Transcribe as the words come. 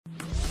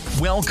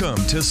Welcome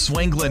to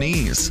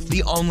Swanglinese,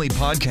 the only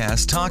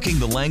podcast talking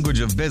the language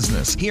of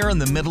business here in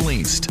the Middle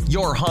East.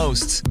 Your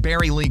hosts,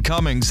 Barry Lee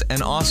Cummings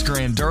and Oscar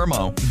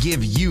Andermo,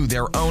 give you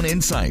their own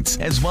insights,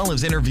 as well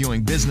as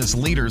interviewing business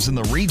leaders in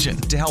the region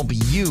to help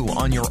you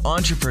on your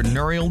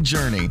entrepreneurial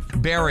journey.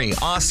 Barry,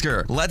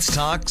 Oscar, let's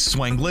talk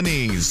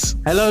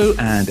Swanglinese. Hello,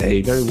 and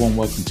a very warm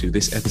welcome to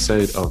this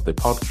episode of the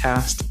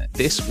podcast.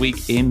 This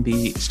week in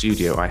the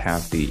studio, I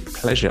have the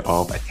pleasure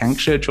of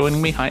Akanksha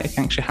joining me. Hi,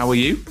 Akanksha, how are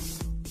you?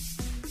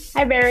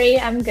 Hi, Barry.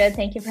 I'm good.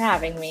 Thank you for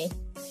having me.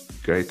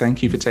 Great.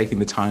 Thank you for taking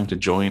the time to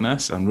join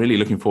us. I'm really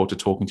looking forward to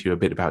talking to you a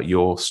bit about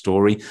your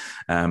story,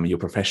 your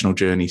professional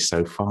journey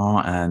so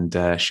far, and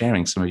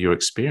sharing some of your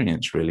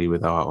experience really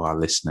with our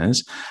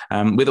listeners.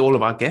 With all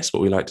of our guests,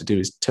 what we like to do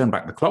is turn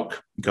back the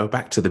clock, go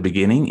back to the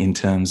beginning in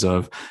terms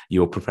of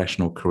your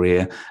professional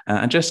career,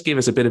 and just give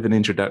us a bit of an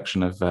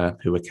introduction of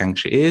who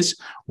Akanksha is,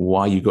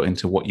 why you got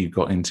into what you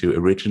got into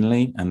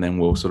originally, and then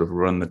we'll sort of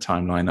run the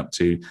timeline up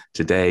to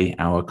today,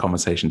 our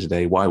conversation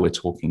today, why we're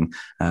talking,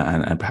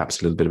 and perhaps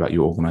a little bit about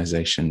your organization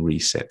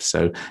Reset.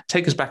 So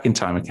take us back in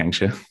time,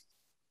 Akanksha.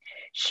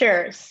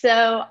 Sure.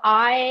 So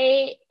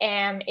I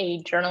am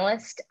a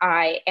journalist.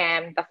 I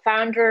am the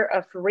founder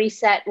of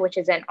Reset, which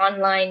is an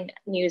online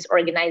news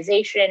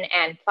organization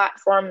and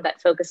platform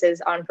that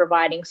focuses on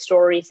providing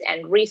stories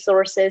and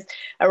resources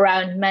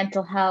around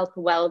mental health,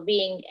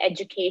 well-being,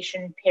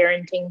 education,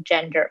 parenting,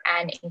 gender,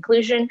 and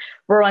inclusion.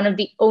 We're one of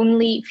the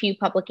only few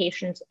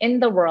publications in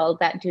the world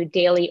that do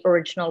daily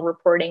original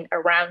reporting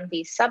around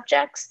these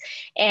subjects.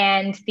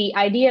 And the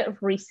idea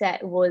of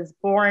Reset was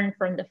born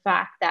from the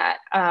fact that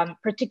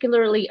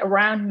particularly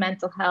around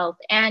mental health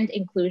and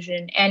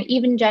inclusion and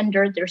even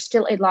gender, there's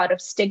still a lot of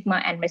stigma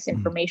and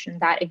misinformation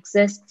that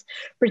exists,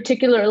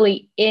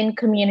 particularly in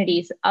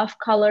communities of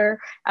color,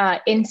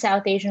 in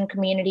South Asian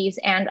communities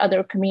and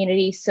other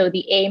communities. So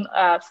the aim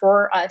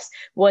for us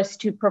was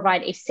to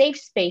provide a safe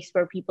space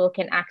where people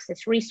can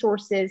access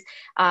resources,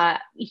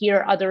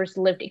 hear others'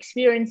 lived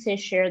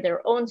experiences, share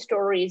their own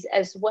stories,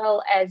 as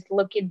well as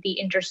look at the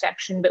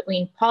intersection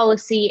between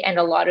policy and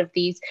a lot of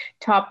these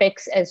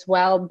topics as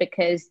well,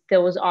 because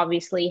those obviously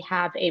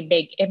have a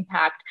big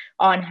impact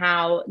on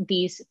how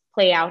these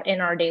play out in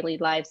our daily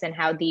lives and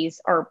how these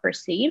are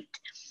perceived.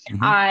 Mm-hmm.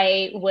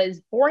 I was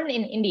born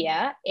in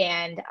India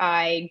and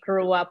I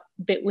grew up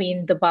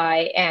between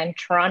Dubai and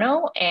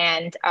Toronto,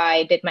 and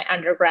I did my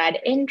undergrad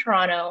in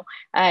Toronto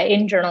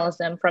in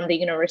journalism from the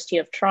University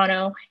of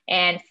Toronto.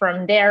 And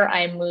from there,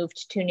 I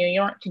moved to New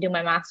York to do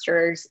my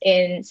master's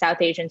in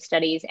South Asian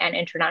Studies and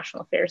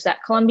International Affairs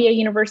at Columbia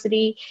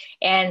University.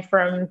 And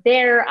from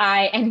there,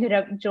 I ended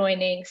up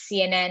joining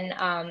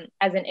CNN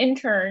as an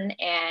intern,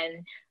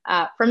 and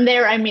from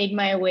there, I made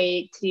my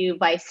way to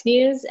Vice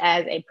News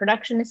as a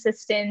production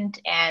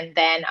assistant, and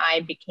then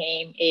I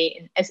became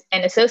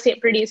an associate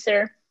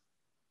producer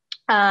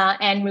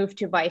and moved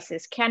to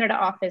Vice's Canada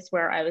office,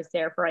 where I was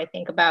there for, I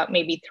think, about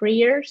maybe 3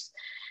 years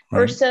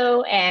or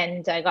so.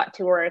 And I got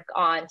to work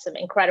on some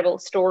incredible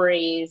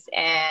stories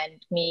and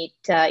meet,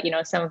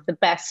 some of the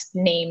best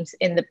names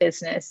in the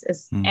business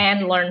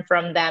and learn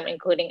from them,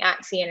 including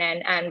at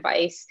CNN and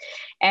Vice.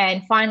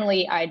 And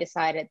finally, I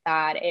decided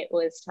that it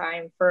was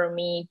time for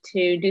me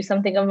to do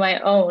something of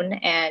my own.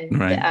 And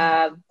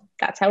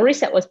that's how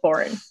Reset was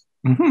born.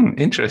 Mm-hmm.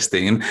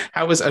 Interesting.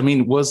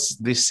 And was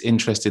this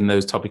interest in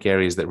those topic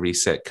areas that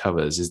Reset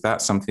covers, is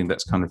that something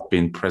that's kind of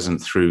been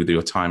present through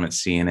your time at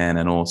CNN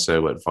and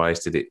also at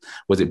Vice?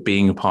 Was it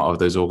being a part of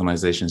those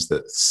organizations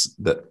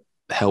that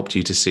helped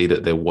you to see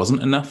that there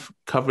wasn't enough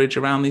coverage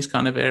around these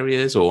kind of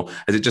areas, or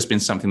has it just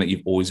been something that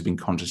you've always been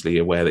consciously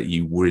aware that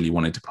you really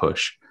wanted to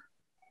push?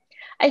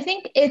 I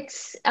think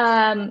it's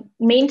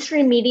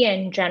mainstream media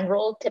in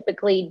general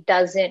typically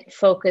doesn't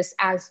focus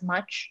as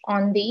much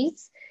on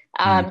these.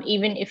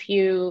 Even if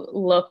you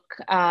look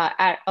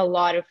at a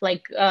lot of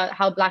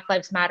how Black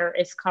Lives Matter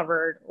is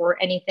covered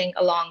or anything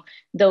along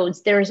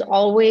those, there's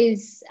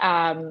always,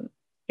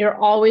 you're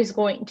always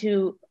going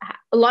to,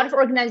 a lot of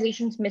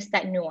organizations miss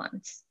that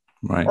nuance.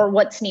 Right. Or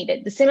what's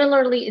needed.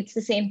 Similarly, it's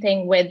the same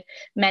thing with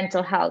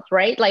mental health,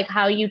 right? Like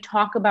how you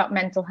talk about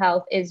mental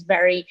health is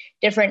very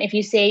different. If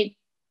you say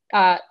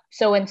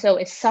so-and-so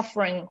is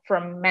suffering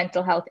from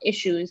mental health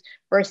issues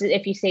versus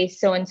if you say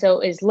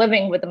so-and-so is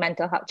living with a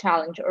mental health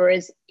challenge or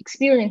is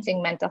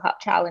experiencing mental health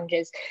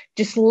challenges,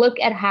 just look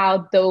at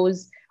how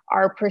those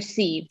are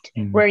perceived,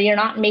 where you're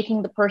not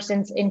making the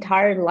person's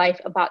entire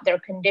life about their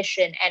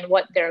condition and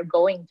what they're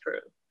going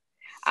through.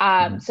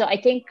 So I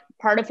think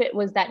part of it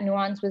was that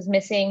nuance was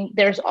missing.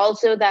 There's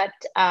also that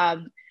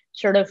I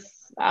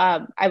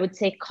would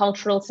say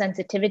cultural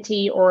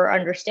sensitivity or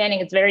understanding.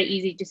 It's very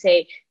easy to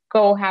say,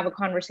 go have a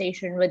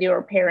conversation with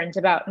your parents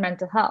about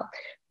mental health.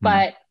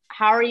 But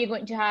how are you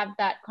going to have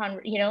that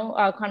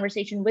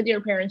conversation with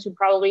your parents who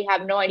probably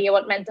have no idea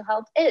what mental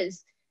health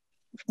is?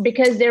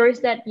 Because there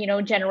is that,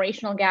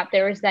 generational gap.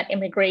 There is that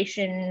immigrant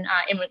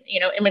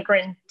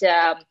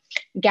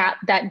gap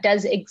that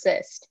does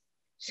exist.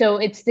 So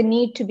it's the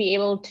need to be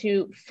able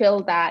to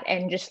fill that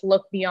and just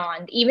look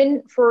beyond,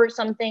 even for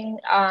something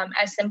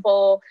as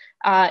simple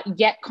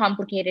yet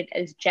complicated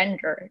as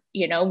gender.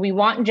 We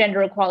want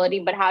gender equality,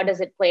 but how does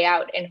it play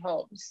out in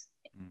homes?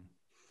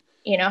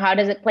 How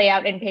does it play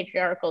out in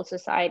patriarchal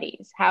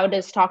societies? How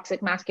does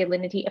toxic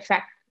masculinity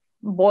affect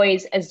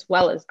boys as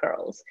well as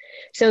girls?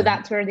 So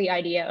that's where the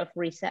idea of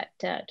Reset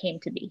came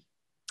to be.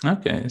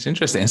 Okay, it's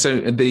interesting. And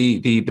so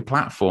the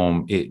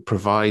platform, it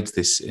provides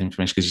this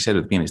information, because you said at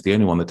the beginning, it's the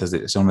only one that does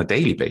it. It's on a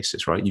daily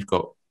basis, right? You've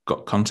got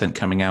content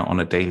coming out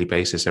on a daily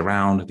basis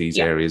around these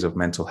areas of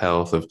mental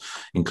health, of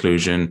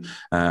inclusion,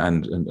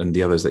 and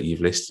the others that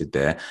you've listed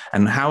there.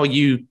 And how are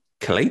you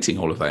collating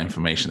all of that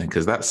information then?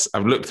 Because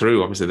I've looked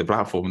through obviously the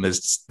platform, and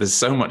there's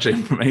so much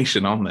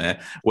information on there.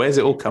 Where's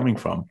it all coming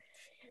from?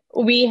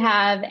 We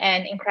have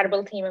an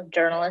incredible team of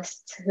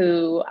journalists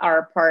who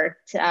are part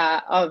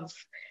of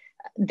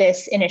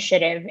this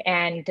initiative,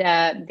 and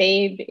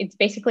it's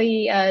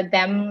basically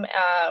them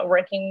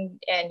working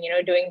and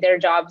doing their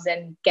jobs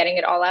and getting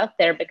it all out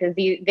there, because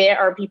they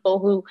are people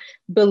who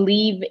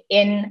believe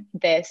in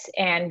this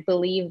and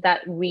believe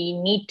that we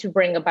need to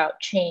bring about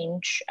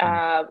change,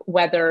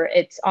 whether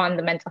it's on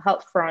the mental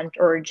health front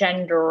or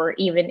gender or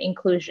even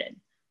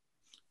inclusion.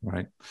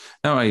 Right.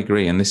 No, I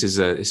agree. And this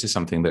is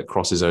something that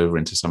crosses over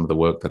into some of the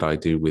work that I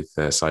do with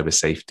cyber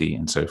safety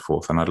and so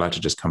forth. And I'd like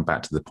to just come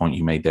back to the point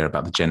you made there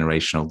about the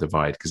generational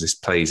divide, because this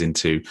plays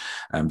into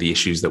the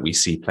issues that we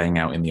see playing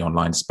out in the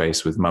online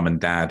space with mum and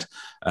dad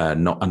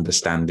not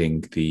understanding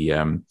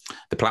the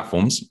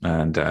platforms,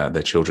 and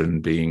their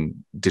children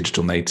being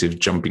digital native,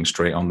 jumping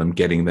straight on them,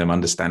 getting them,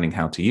 understanding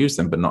how to use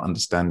them, but not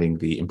understanding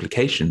the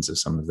implications of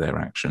some of their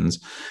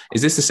actions.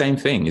 Is this the same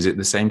thing? Is it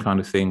the same kind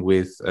of thing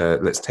with,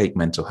 let's take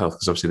mental health?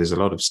 Because obviously there's a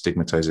lot of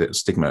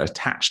stigma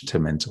attached to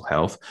mental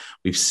health.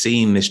 We've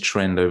seen this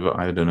trend over,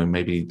 I don't know,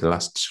 maybe the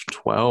last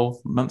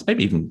 12 months,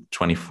 maybe even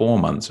 24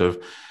 months,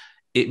 of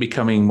it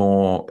becoming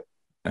more,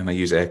 and I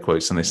use air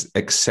quotes on this,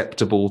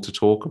 acceptable to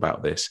talk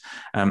about this.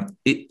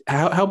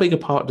 How big a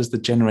part does the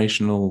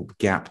generational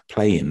gap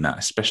play in that,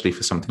 especially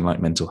for something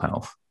like mental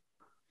health?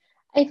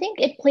 I think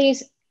it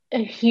plays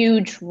a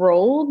huge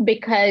role,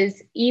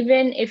 because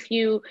even if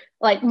you,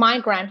 like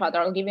my grandfather,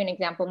 I'll give you an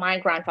example. My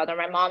grandfather,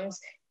 my mom's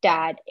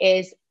dad,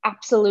 is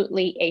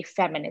absolutely a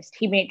feminist.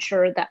 He made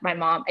sure that my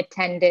mom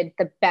attended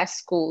the best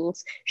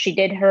schools. She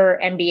did her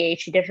MBA,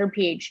 she did her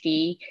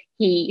PhD.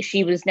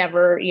 She was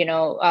never,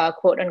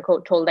 quote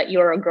unquote, told that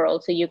you're a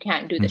girl, so you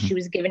can't do this. Mm-hmm. She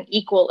was given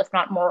equal, if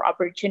not more,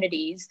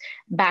 opportunities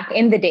back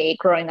in the day,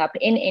 growing up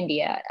in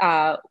India,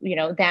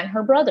 than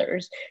her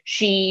brothers.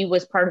 She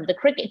was part of the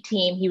cricket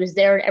team. He was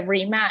there at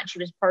every match. She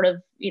was part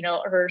of,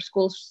 her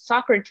school's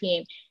soccer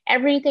team.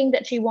 Everything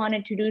that she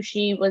wanted to do,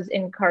 she was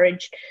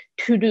encouraged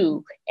to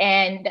do.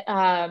 And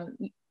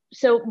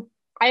so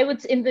I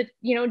would, in the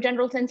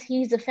general sense,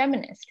 he's a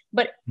feminist.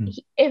 But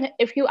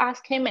if you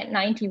ask him at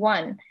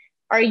 91,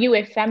 are you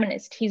a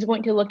feminist? He's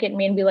going to look at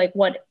me and be like,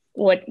 what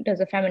does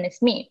a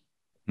feminist mean?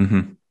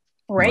 Mm-hmm.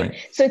 Right?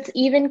 So it's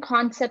even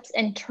concepts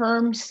and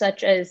terms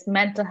such as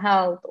mental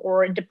health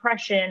or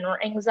depression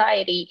or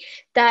anxiety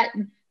that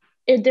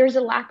there's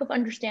a lack of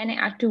understanding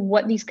as to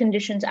what these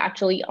conditions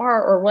actually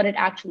are or what it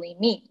actually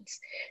means.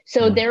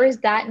 So there is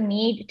that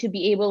need to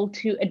be able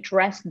to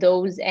address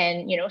those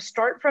and,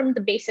 start from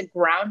the basic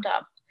ground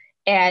up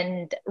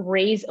and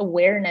raise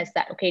awareness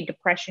that, okay,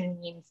 depression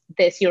means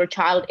this, your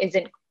child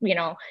isn't,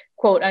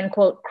 quote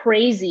unquote,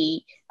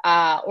 crazy,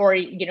 or,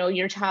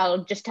 your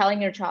child, just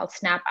telling your child,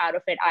 snap out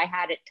of it, I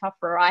had it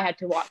tougher, I had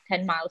to walk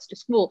 10 miles to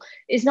school,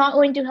 is not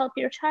going to help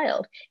your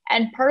child.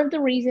 And part of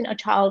the reason a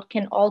child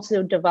can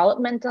also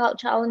develop mental health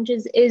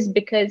challenges is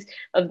because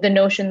of the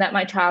notion that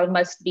my child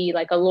must be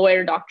like a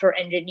lawyer, doctor,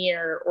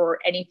 engineer, or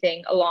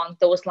anything along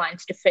those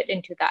lines to fit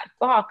into that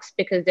box,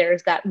 because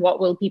there's that,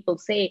 what will people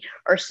say,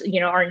 or,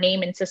 our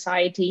name in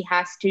society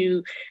has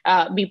to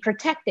be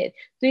protected.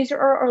 These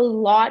are a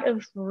lot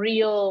of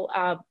real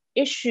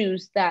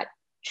issues that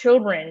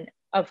children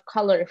of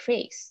color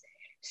face.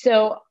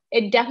 So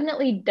it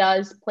definitely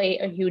does play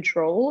a huge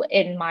role,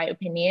 in my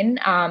opinion,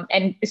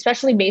 and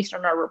especially based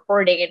on our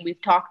reporting. And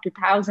we've talked to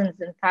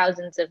thousands and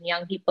thousands of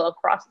young people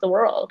across the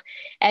world.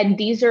 And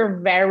these are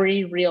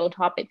very real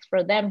topics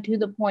for them, to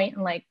the point,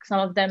 like, some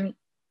of them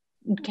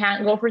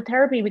can't go for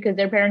therapy because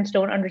their parents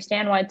don't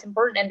understand why it's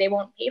important and they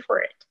won't pay for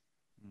it.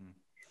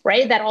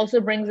 Right? That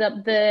also brings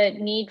up the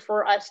need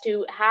for us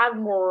to have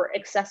more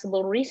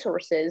accessible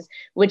resources,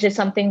 which is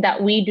something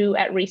that we do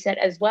at Reset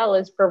as well,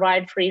 as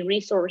provide free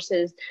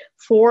resources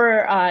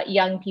for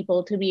young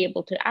people to be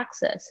able to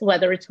access,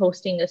 whether it's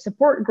hosting a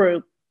support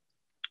group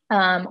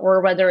or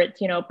whether it's,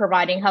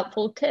 providing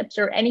helpful tips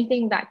or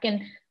anything that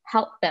can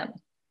help them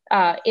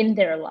in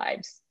their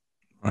lives.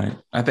 Right.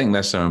 I think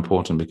that's so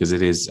important, because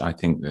it is, I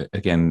think,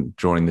 again,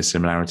 drawing the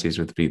similarities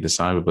with the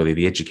cyberbully,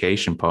 the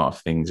education part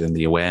of things and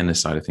the awareness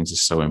side of things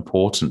is so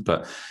important,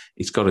 but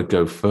it's got to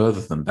go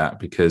further than that,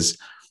 because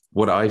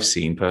what I've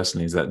seen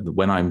personally is that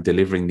when I'm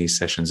delivering these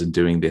sessions and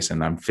doing this,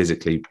 and I'm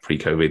physically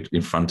pre-COVID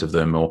in front of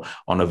them or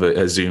on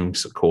a Zoom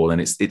call, and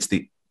it's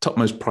the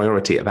topmost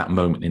priority at that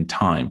moment in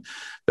time.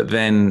 But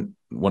then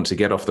once you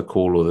get off the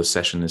call or the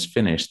session is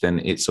finished, then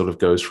it sort of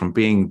goes from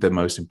being the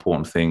most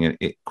important thing.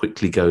 It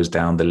quickly goes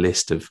down the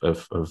list of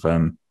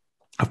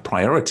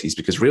priorities,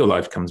 because real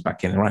life comes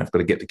back in. Right, I've got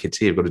to get the kids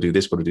here, I've got to do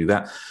this, got to do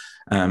that.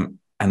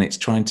 And it's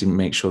trying to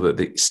make sure that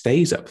it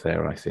stays up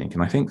there, I think.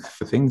 And I think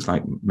for things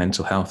like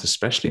mental health,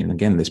 especially, and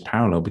again, this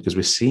parallel, because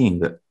we're seeing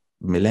that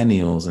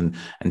millennials and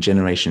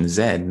Generation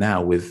Z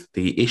now, with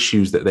the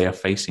issues that they are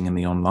facing in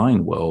the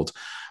online world,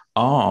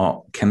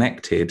 are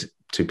connected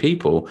to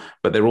people,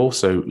 but they're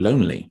also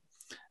lonely.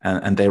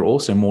 And they're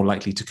also more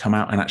likely to come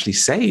out and actually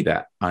say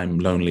that I'm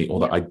lonely, or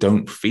that I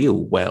don't feel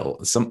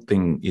well,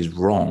 something is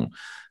wrong.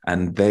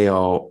 And they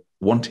are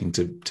wanting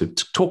to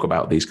talk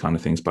about these kind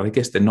of things, but I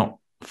guess they're not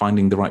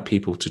finding the right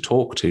people to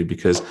talk to,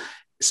 because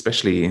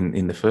especially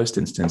in the first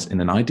instance,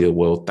 in an ideal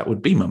world, that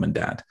would be mum and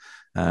dad,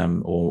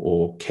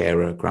 or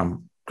carer,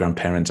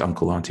 grandparents,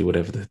 uncle, auntie,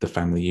 whatever the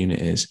family unit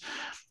is.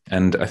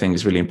 And I think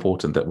it's really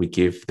important that we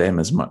give them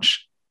as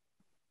much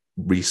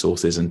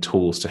resources and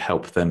tools to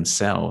help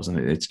themselves. And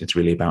it's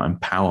really about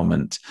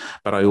empowerment.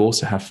 But I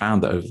also have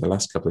found that over the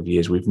last couple of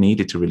years, we've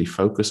needed to really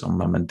focus on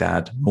mum and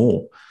dad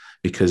more,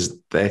 because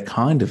they're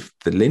kind of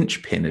the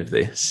linchpin of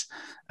this.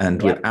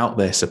 And without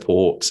their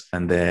support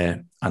and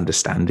their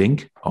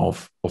understanding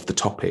of the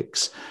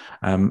topics,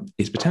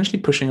 it's potentially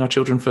pushing our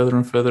children further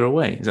and further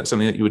away. Is that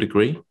something that you would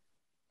agree?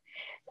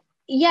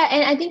 Yeah,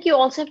 and I think you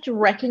also have to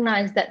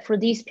recognize that for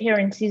these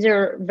parents, these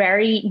are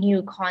very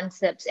new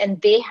concepts, and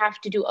they have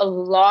to do a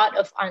lot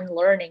of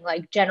unlearning,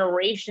 like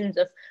generations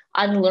of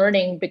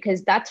unlearning,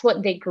 because that's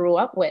what they grew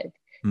up with.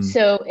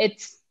 So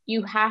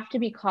you have to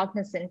be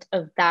cognizant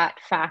of that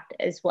fact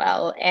as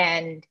well.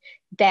 And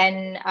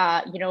then,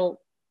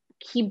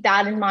 keep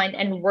that in mind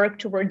and work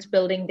towards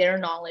building their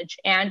knowledge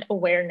and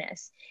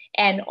awareness.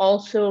 And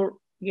also,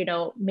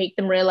 make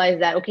them realize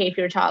that, okay, if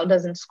your child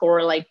doesn't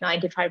score like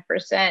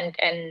 95%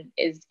 and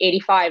is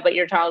 85, but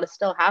your child is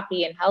still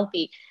happy and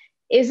healthy,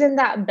 isn't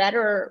that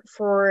better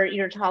for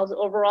your child's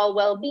overall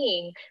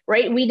well-being,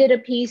 right? We did a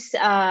piece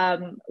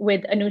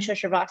with Anusha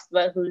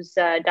Srivastava, who's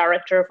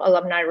Director of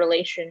Alumni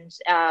Relations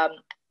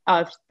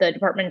of the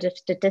Department of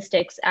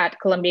Statistics at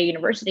Columbia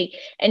University.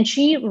 And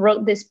she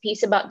wrote this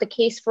piece about the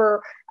case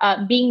for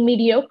being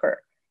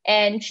mediocre.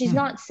 And she's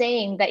not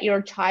saying that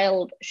your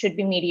child should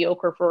be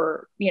mediocre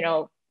for,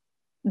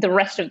 the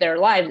rest of their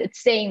lives.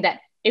 It's saying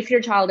that if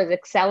your child is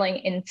excelling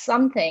in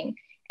something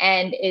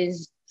and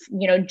is,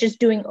 just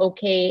doing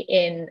okay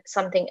in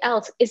something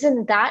else,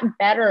 isn't that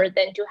better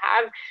than to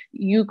have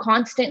you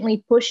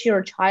constantly push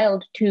your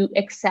child to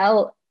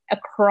excel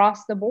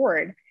across the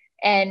board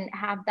and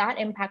have that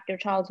impact your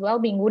child's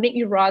well-being? Wouldn't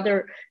you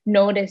rather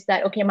notice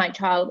that, okay, my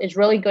child is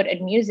really good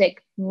at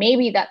music,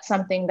 maybe that's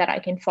something that I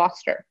can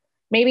foster.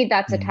 Maybe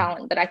that's a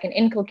talent that I can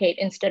inculcate,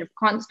 instead of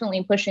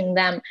constantly pushing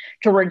them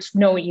towards,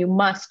 no, you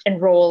must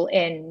enroll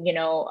in,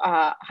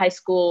 high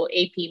school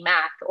AP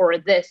math or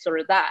this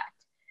or that.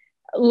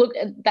 Look,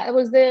 that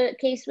was the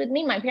case with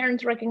me. My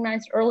parents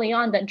recognized early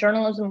on that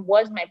journalism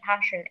was my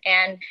passion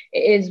and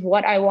is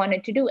what I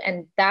wanted to do.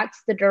 And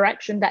that's the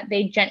direction that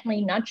they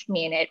gently nudged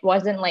me in. It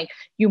wasn't like,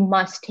 you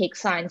must take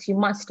science, you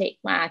must take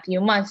math,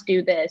 you must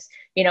do this.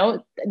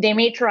 They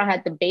made sure I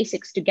had the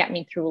basics to get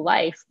me through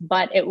life,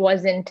 but it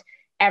wasn't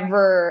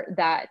ever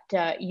that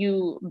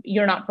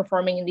you're not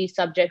performing in these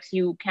subjects,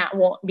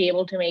 won't be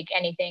able to make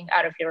anything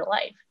out of your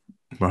life.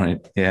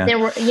 Right. Yeah.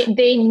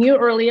 They knew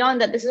early on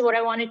that this is what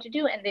I wanted to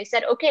do. And they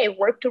said, okay,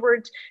 work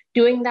towards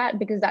doing that,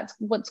 because that's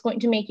what's going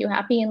to make you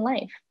happy in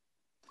life.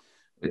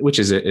 Which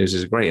is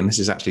great. And this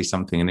is actually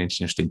an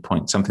interesting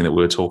point, something that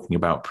we were talking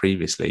about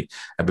previously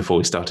before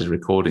we started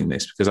recording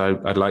this, because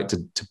I'd like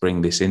to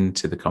bring this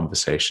into the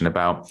conversation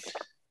about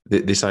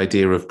this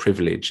idea of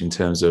privilege, in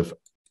terms of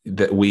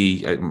that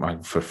we,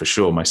 for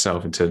sure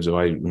myself, in terms of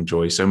I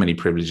enjoy so many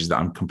privileges that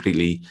I'm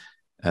completely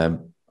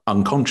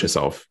unconscious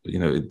of,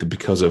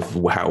 because of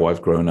how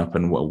I've grown up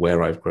and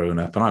where I've grown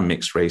up. And I'm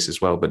mixed race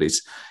as well, but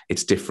it's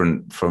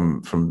different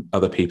from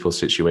other people's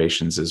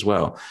situations as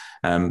well.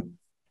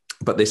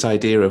 But this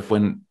idea of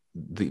when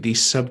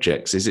these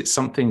subjects, is it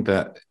something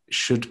that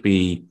should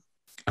be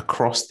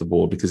across the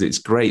board? Because it's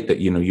great that,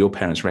 your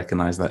parents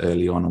recognize that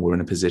early on and were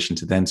in a position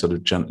to then sort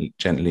of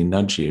gently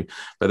nudge you.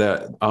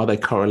 But are there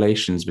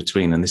correlations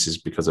between, and this is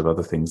because of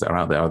other things that are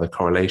out there, are there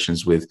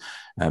correlations with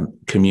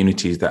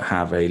communities that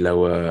have a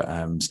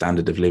lower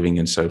standard of living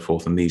and so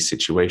forth, and these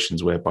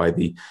situations whereby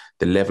the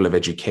level of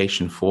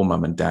education for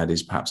mum and dad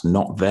is perhaps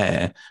not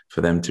there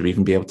for them to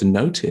even be able to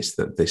notice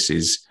that this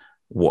is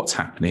what's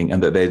happening,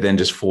 and that they're then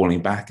just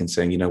falling back and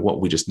saying,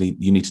 what,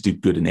 you need to do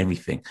good in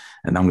everything,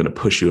 and I'm going to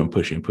push you and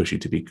push you and push you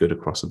to be good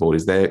across the board.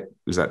 Is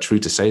that true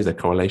to say? Is there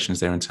correlations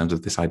there in terms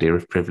of this idea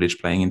of privilege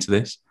playing into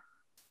this?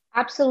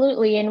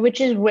 Absolutely. And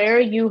which is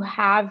where you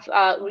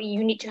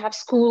need to have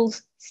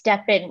schools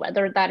step in,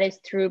 whether that is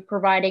through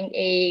providing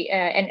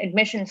an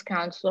admissions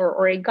counselor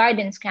or a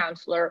guidance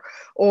counselor,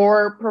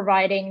 or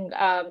providing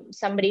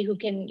somebody who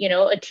can,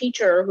 a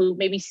teacher who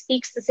maybe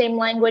speaks the same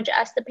language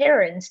as the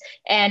parents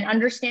and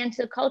understands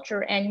the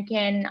culture and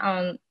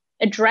can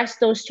address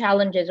those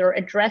challenges or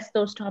address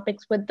those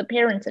topics with the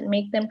parents and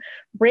make them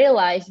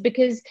realize,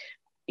 because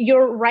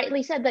you're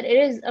rightly said that it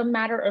is a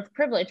matter of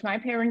privilege. My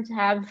parents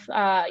have,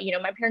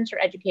 my parents are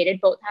educated,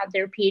 both have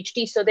their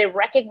PhD, so they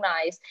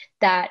recognize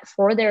that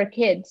for their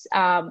kids,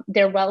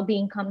 their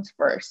well-being comes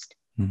first.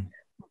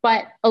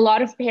 But a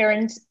lot of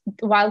parents,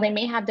 while they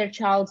may have their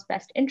child's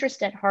best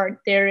interest at heart,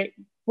 they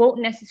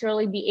won't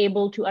necessarily be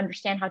able to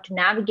understand how to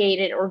navigate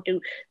it or to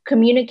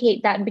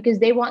communicate that, because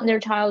they want their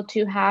child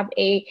to have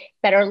a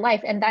better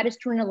life. And that is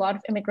true in a lot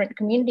of immigrant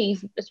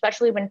communities,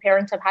 especially when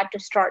parents have had to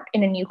start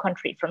in a new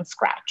country from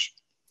scratch.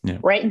 Yeah.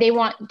 Right. They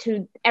want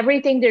to,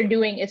 everything they're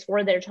doing is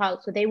for their child.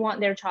 So they want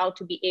their child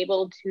to be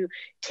able to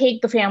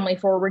take the family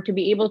forward, to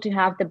be able to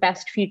have the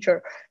best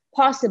future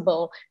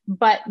possible.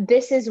 But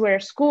this is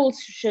where schools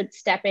should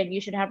step in. You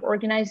should have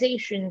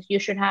organizations, you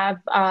should have,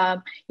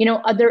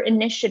 other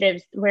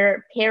initiatives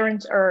where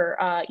parents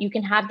are, you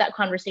can have that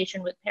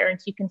conversation with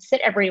parents, you can sit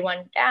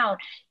everyone down,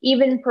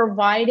 even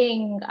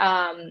providing,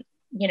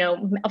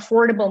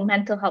 affordable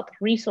mental health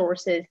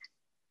resources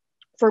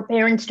for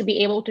parents to be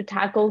able to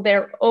tackle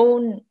their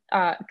own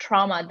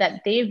trauma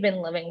that they've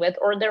been living with,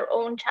 or their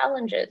own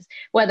challenges,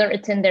 whether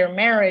it's in their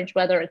marriage,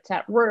 whether it's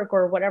at work,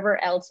 or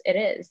whatever else it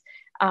is.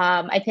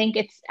 I think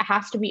it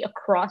has to be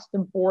across the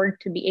board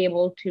to be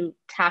able to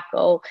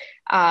tackle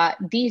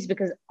these,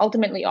 because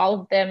ultimately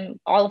all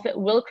of it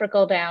will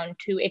trickle down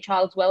to a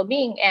child's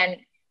well-being and,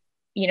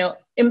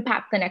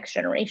 impact the next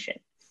generation.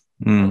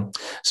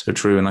 So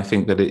true. And I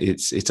think that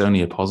it's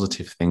only a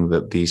positive thing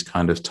that these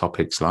kind of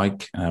topics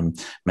like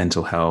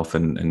mental health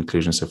and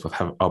inclusion and so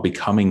forth are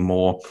becoming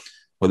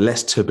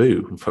less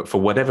taboo for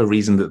whatever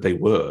reason that they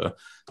were,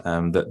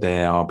 that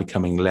they are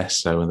becoming less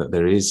so, and that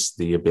there is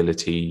the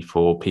ability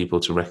for people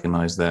to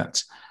recognize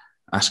that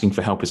asking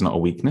for help is not a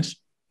weakness.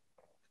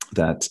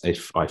 That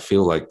if I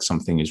feel like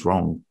something is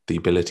wrong, the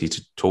ability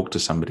to talk to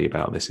somebody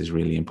about this is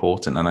really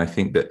important. And I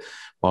think that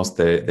whilst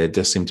there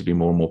does seem to be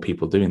more and more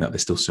people doing that,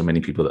 there's still so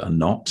many people that are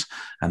not,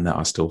 and that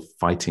are still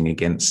fighting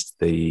against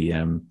the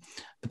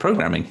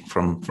programming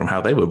from how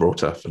they were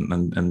brought up,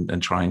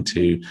 and trying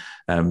to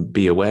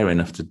be aware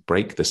enough to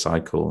break the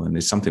cycle. And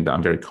it's something that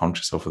I'm very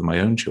conscious of with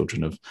my own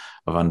children, of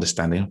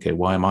understanding, okay,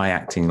 why am I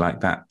acting like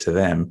that to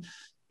them?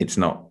 It's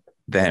not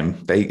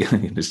them.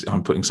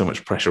 I'm putting so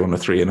much pressure on a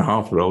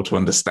 3.5-year-old to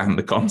understand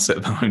the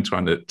concept that I'm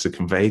trying to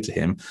convey to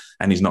him,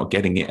 and he's not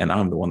getting it, and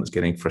I'm the one that's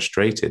getting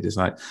frustrated. It's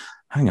like,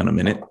 hang on a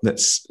minute,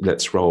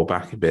 let's roll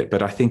back a bit.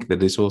 But I think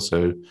that it's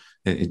also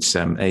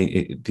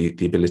the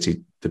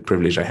ability, the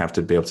privilege I have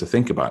to be able to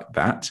think about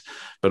that.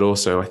 But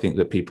also I think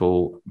that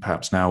people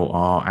perhaps now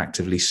are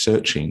actively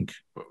searching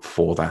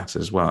for that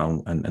as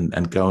well,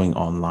 and going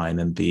online,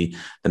 and the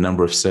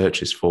number of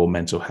searches for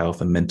mental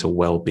health and mental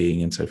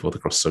well-being and so forth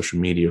across social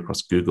media,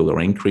 across Google, are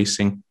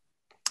increasing.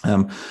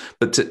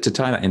 But to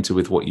tie that into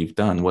with what you've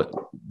done,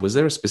 was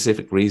there a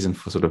specific reason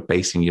for sort of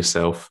basing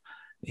yourself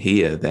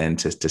here then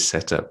to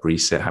set up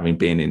Reset, having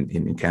been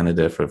in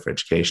Canada for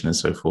education and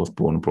so forth,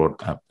 born and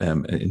brought up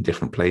in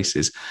different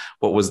places?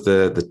 What was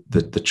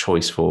the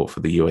choice for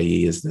the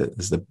UAE as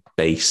the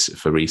base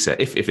for Reset,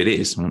 if it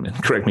is?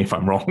 Correct me if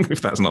I'm wrong,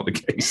 if that's not the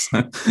case.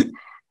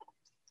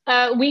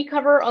 We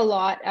cover a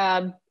lot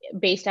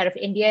based out of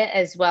India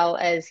as well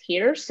as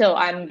here. So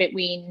I'm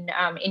between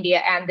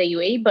India and the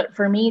UAE. But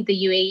for me,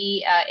 the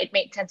UAE, it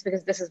made sense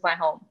because this is my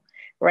home.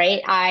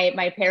 Right.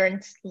 My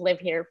parents live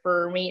here.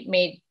 For me, it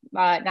made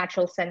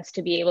natural sense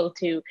to be able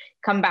to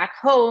come back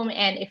home.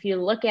 And if you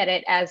look at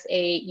it as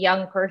a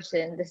young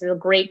person, this is a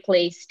great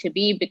place to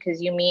be,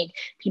 because you meet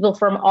people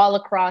from all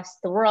across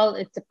the world.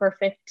 It's a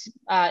perfect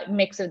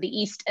mix of the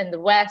East and the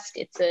West.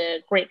 It's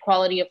a great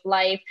quality of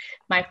life.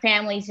 My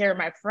family's here.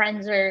 My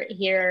friends are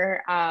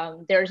here.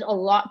 There's a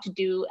lot to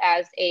do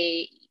as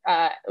a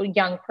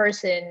young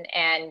person,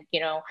 and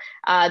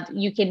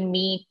you can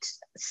meet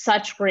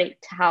such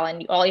great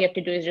talent. All you have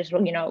to do is just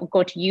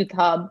go to Youth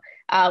Hub,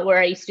 where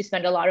I used to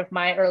spend a lot of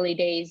my early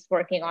days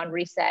working on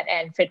Reset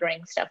and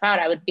figuring stuff out.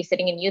 I would be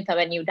sitting in Youth Hub,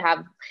 and you'd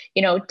have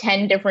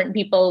 10 different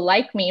people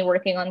like me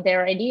working on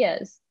their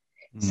ideas.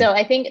 So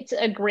I think it's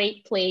a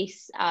great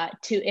place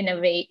to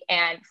innovate,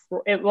 and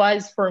it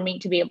was for me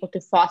to be able to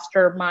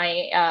foster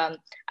my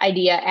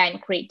idea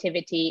and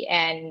creativity,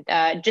 and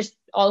just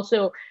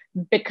also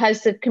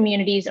because the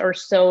communities are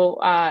so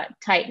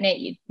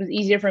tight-knit, it was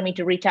easier for me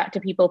to reach out to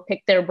people,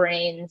 pick their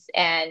brains,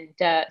 and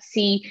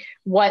see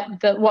what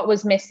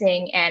was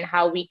missing and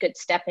how we could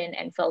step in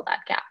and fill that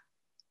gap.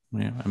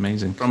 Yeah,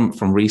 amazing.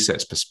 From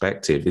Reset's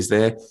perspective, is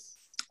there...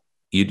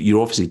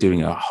 You're obviously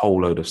doing a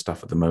whole load of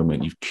stuff at the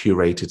moment. You've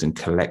curated and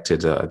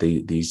collected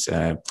these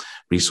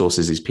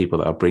resources, these people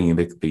that are bringing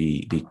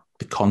the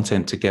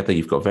content together.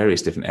 You've got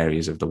various different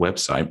areas of the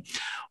website.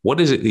 What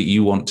is it that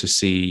you want to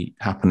see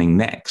happening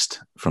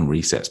next from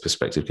Reset's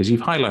perspective? Because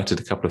you've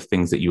highlighted a couple of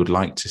things that you would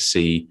like to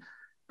see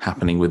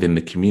happening within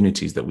the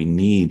communities, that we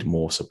need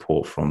more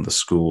support from the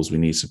schools, we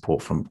need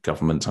support from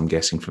government, I'm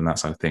guessing, from that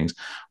side of things.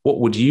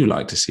 What would you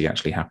like to see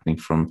actually happening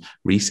from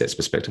Reset's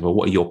perspective, or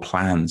what are your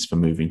plans for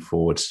moving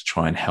forward to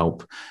try and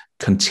help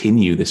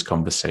continue this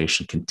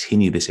conversation,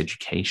 continue this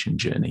education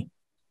journey?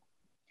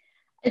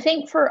 I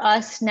think for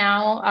us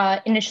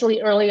now,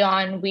 initially early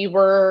on, we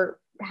were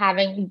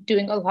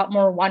doing a lot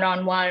more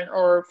one-on-one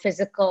or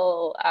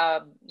physical,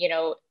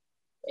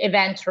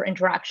 events or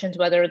interactions,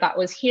 whether that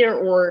was here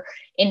or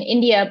in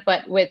India.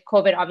 But with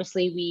COVID,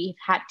 obviously, we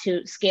had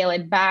to scale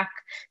it back.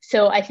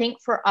 So I think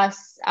for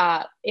us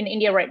in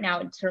India right now,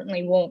 it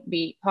certainly won't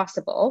be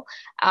possible.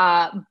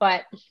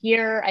 But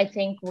here, I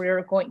think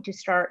we're going to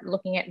start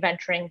looking at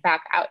venturing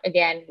back out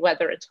again,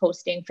 whether it's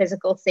hosting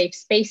physical safe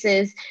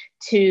spaces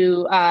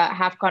to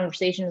have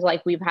conversations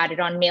like we've had it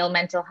on male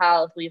mental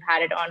health, we've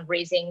had it on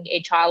raising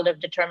a child of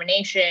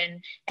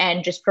determination,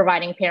 and just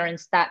providing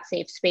parents that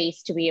safe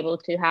space to be able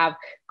to have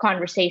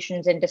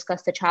conversations and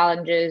discuss the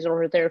challenges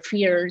or their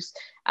fears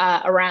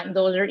around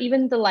those, or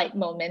even the light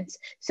moments.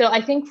 So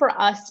I think for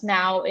us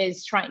now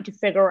is trying to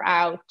figure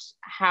out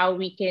how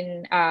we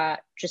can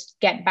just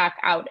get back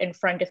out in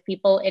front of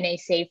people in a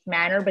safe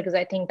manner, because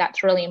I think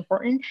that's really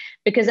important.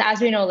 Because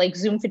as we know, like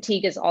Zoom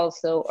fatigue is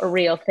also a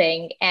real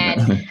thing.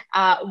 And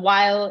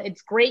while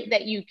it's great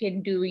that you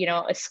can do,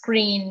 a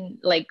screen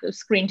to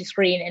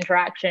screen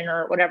interaction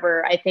or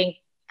whatever, I think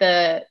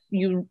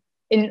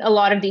in a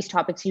lot of these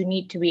topics, you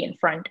need to be in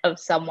front of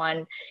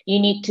someone. You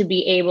need to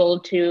be able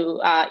to,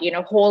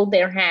 hold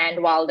their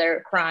hand while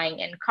they're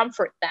crying and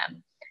comfort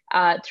them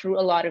through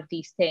a lot of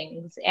these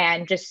things,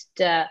 and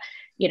just,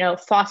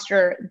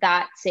 foster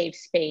that safe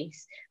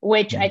space,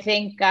 which I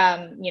think,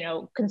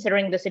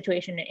 considering the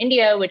situation in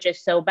India, which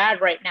is so bad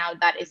right now,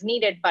 that is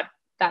needed, but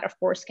that of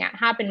course can't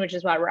happen, which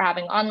is why we're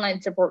having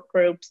online support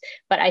groups.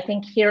 But I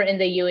think here in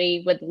the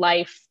UAE, with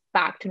life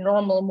back to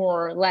normal,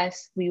 more or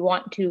less, we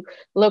want to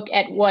look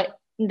at what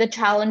the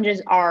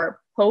challenges are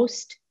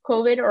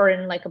post-COVID or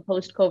in like a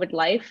post-COVID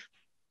life,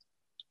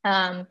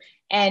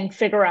 and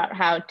figure out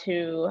how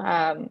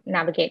to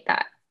navigate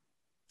that.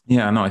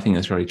 Yeah, no, I think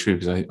that's very true,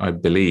 because I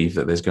believe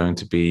that there's going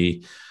to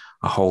be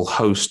a whole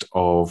host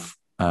of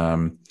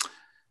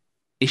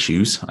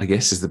issues, I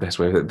guess is the best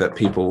way, that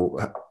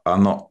people are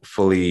not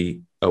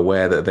fully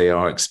aware that they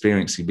are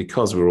experiencing,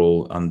 because we're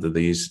all under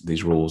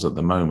these rules at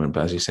the moment.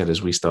 But as you said,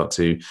 as we start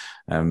to,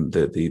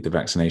 the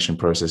vaccination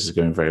process is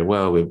going very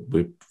well.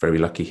 We're very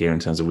lucky here in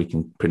terms of we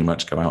can pretty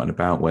much go out and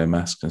about, wear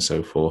masks and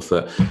so forth.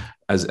 That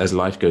as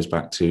life goes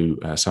back to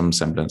some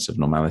semblance of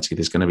normality,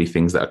 there's going to be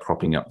things that are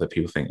cropping up that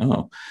people think,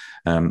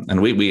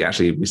 and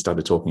we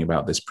started talking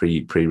about this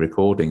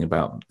pre-recording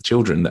about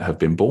children that have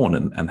been born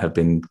and have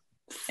been,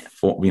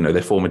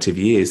 their formative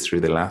years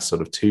through the last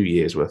sort of 2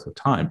 years worth of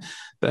time,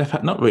 that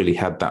have not really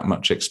had that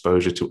much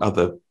exposure to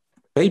other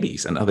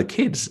babies and other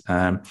kids,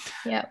 and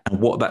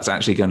what that's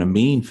actually going to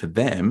mean for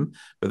them,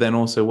 but then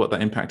also what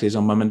that impact is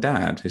on mum and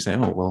dad, who say,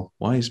 oh, well,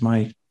 why is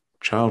my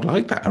child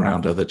like that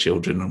around other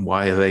children, and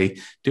why are they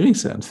doing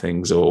certain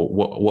things, or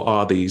what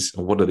are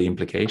the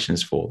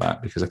implications for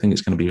that? Because I think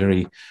it's going to be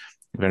very,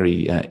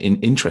 very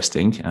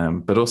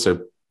interesting, but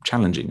also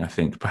challenging, I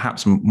think,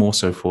 perhaps more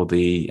so for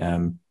the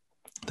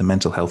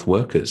mental health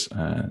workers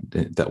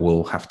that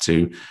will have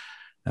to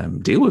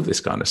deal with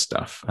this kind of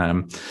stuff.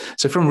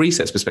 So from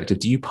Reset's perspective,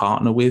 do you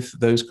partner with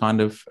those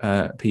kind of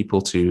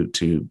people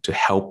to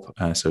help?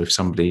 So if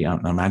somebody,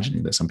 I'm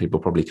imagining that some people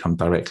probably come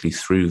directly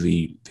through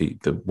the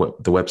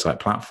website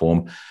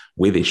platform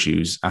with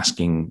issues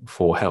asking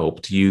for help.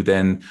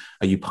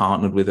 Are you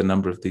partnered with a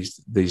number of these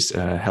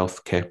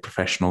healthcare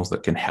professionals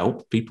that can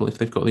help people if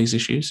they've got these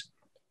issues?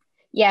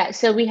 Yeah,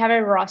 so we have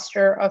a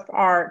roster of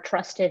our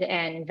trusted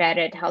and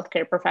vetted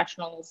healthcare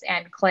professionals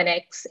and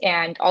clinics,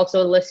 and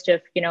also a list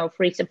of,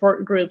 free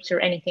support groups or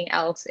anything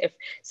else if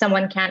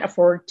someone can't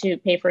afford to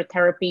pay for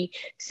therapy.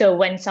 So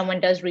when someone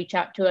does reach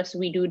out to us,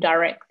 we do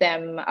direct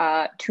them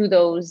to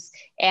those.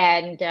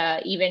 And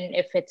even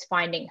if it's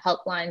finding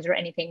helplines or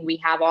anything, we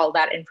have all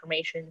that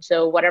information.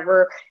 So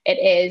whatever it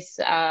is,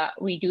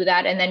 we do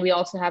that. And then we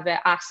also have an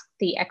Ask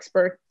the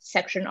Expert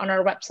section on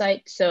our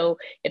website. So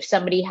if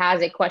somebody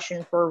has a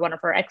question for one of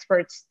our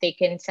experts, they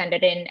can send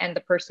it in, and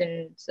the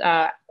person's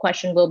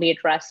question will be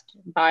addressed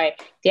by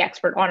the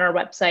expert on our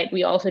website.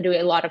 We also do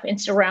a lot of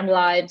Instagram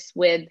lives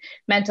with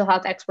mental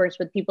health experts,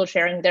 with people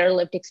sharing their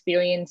lived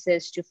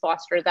experiences to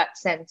foster that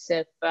sense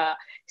of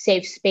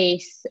safe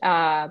space,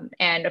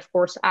 and of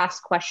course,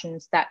 ask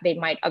questions that they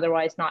might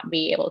otherwise not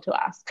be able to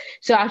ask.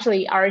 So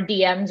actually, our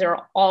DMs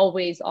are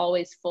always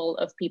full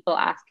of people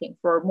asking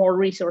for more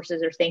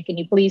resources, or saying, can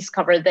you please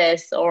cover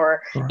this?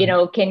 Or, right.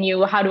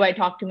 How do I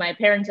talk to my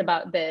parents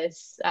about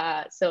this?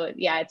 So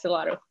yeah, it's a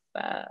lot of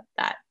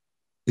that.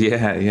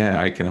 Yeah,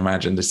 I can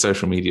imagine. The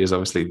social media is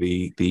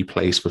obviously the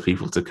place for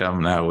people to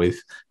come now with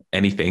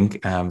anything.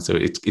 So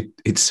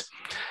it's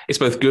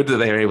both good that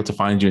they are able to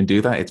find you and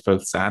do that. It's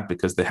both sad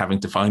because they're having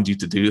to find you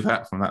to do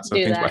that from that sort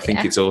of things. But I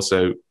think it's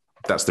also,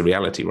 that's the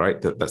reality, right?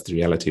 That's the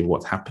reality of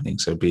what's happening.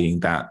 So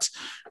being that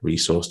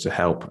resource to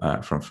help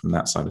from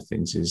that side of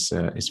things is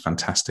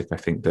fantastic. I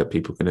think that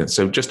people can.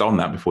 So just on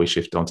that, before we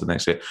shift on to the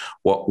next bit,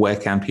 where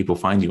can people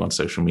find you on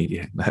social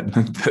media?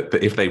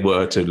 If they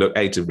were to look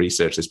to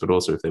research this, but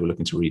also if they were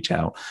looking to reach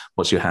out,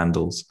 what's your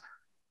handles?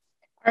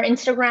 Our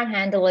Instagram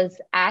handle is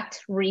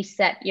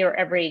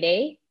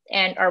 @resetYourEveryday,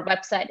 and our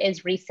website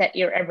is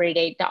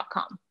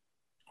resetYourEveryday.com.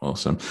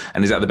 Awesome.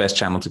 And is that the best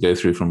channel to go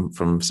through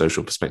from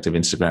social perspective?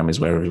 Instagram is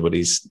where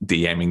everybody's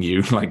DMing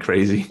you like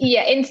crazy.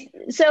 Yeah. And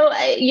so,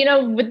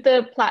 with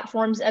the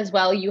platforms as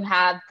well, you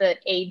have the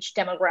age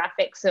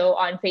demographic. So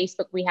on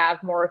Facebook, we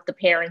have more of the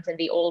parents and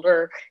the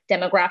older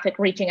demographic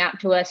reaching out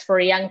to us. For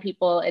young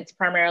people, it's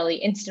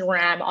primarily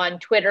Instagram. On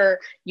Twitter,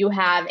 you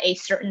have a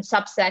certain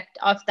subset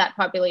of that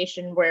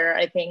population where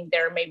I think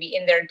they're maybe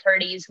in their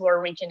 30s who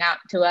are reaching out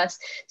to us.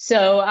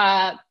 So,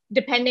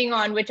 depending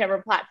on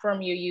whichever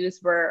platform you use,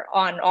 we're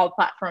on all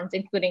platforms,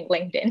 including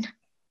LinkedIn.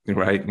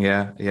 Right.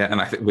 Yeah. And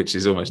I think which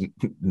is almost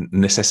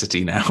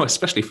necessity now,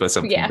 especially for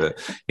something that,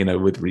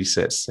 with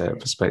research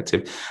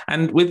perspective.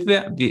 And with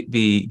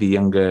the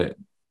younger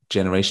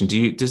generation,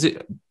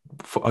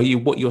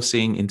 what you're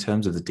seeing in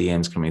terms of the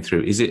DMs coming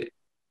through, is it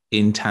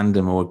in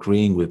tandem or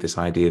agreeing with this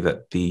idea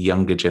that the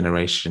younger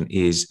generation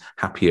is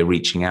happier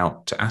reaching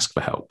out to ask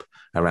for help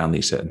around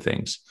these certain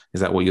things?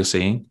 Is that what you're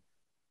seeing?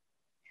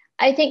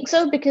 I think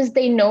so, because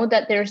they know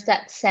that there's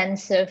that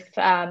sense of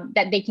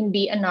that they can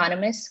be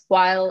anonymous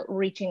while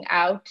reaching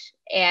out,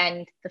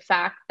 and the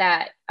fact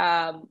that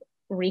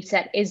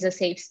Reset is a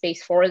safe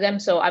space for them.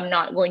 So I'm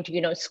not going to,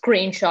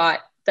 screenshot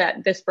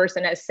that this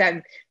person has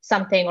said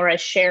something or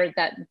has shared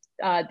that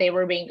they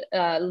were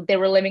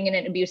living in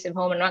an abusive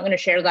home. I'm not going to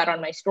share that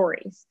on my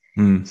stories.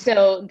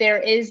 So there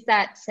is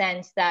that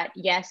sense that,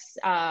 yes,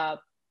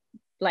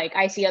 like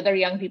I see other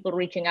young people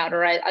reaching out,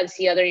 or I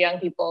see other young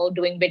people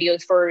doing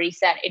videos for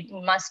Reset, it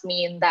must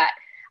mean that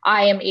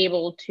I am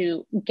able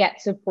to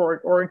get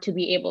support or to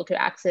be able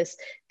to access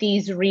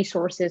these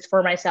resources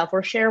for myself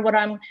or share what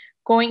I'm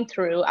going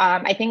through.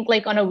 I think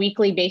like on a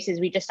weekly basis,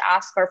 we just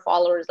ask our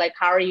followers, like,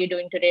 how are you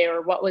doing today?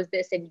 Or what was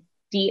this? And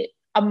the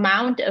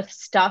amount of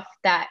stuff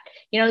that,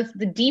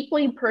 the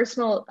deeply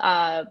personal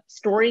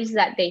stories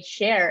that they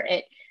share,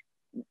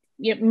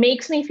 it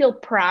makes me feel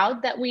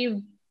proud that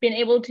we've been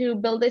able to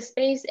build this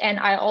space. And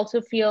I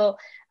also feel,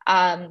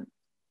 I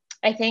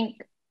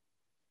think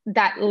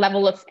that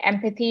level of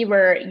empathy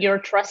where you're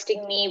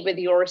trusting me with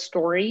your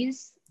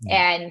stories,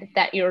 and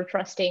that you're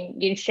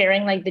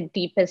sharing like the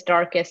deepest,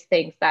 darkest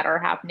things that are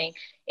happening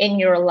in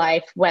your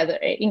life, whether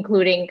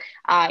including,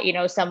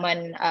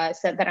 someone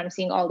said that I'm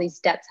seeing all these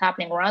deaths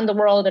happening around the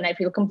world and I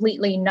feel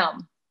completely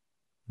numb.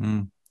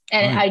 And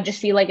I just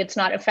feel like it's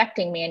not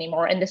affecting me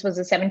anymore. And this was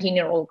a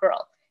 17-year-old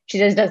girl. She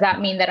says, does that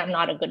mean that I'm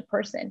not a good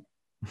person?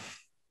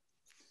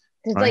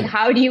 It's like,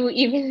 how do you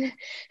even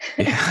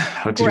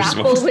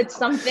grapple with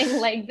something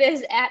like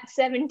this at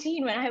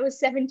 17? When I was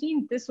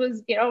 17, this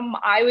was,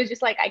 I was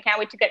just like, I can't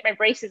wait to get my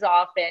braces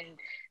off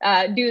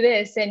and do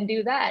this and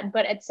do that.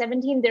 But at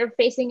 17, they're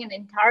facing an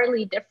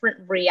entirely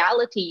different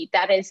reality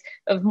that is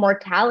of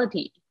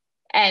mortality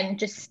and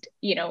just,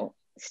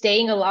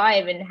 staying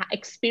alive and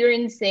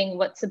experiencing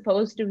what's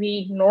supposed to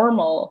be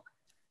normal,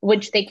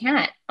 which they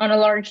can't on a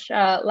large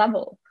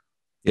level.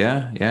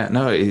 Yeah.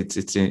 No,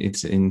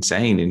 it's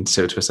insane. And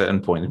so to a certain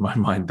point in my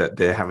mind that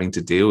they're having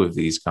to deal with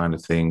these kind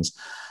of things.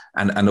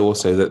 And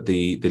also that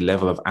the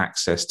level of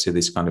access to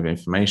this kind of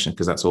information,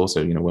 because that's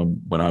also,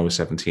 when I was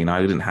 17,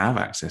 I didn't have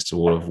access to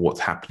all of what's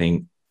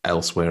happening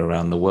elsewhere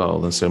around the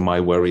world. And so my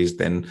worries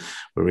then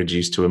were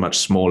reduced to a much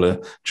smaller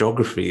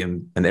geography,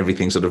 and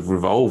everything sort of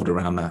revolved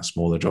around that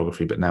smaller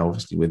geography. But now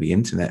obviously with the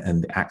internet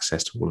and the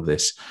access to all of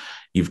this,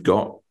 you've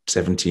got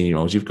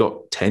 17-year-olds, you've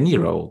got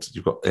 10-year-olds,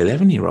 you've got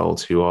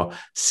 11-year-olds who are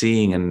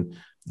seeing and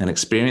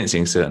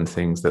experiencing certain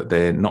things that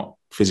they're not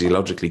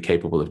physiologically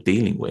capable of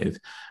dealing with.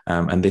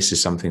 And this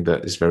is something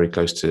that is very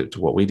close to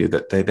what we do,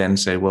 that they then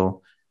say,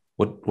 well,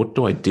 what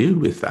do I do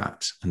with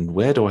that? And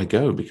where do I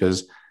go?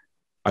 Because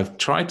I've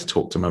tried to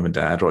talk to mum and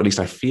dad, or at least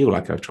I feel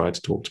like I've tried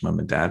to talk to mum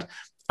and dad.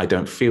 I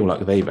don't feel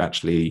like they've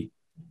actually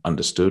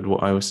understood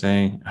what I was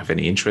saying, have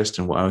any interest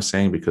in what I was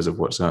saying because of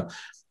what's up.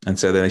 And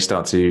so then they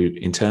start to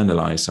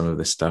internalize some of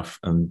this stuff,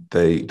 and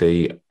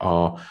they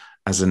are,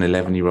 as an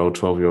 11-year-old,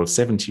 12-year-old,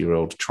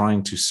 70-year-old,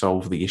 trying to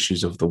solve the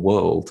issues of the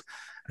world.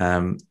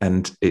 And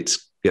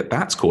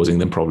that's causing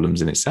them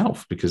problems in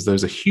itself, because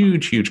those are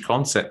huge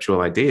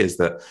conceptual ideas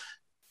that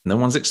no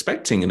one's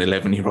expecting an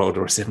 11-year-old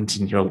or a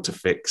 17-year-old to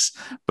fix.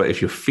 But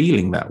if you're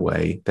feeling that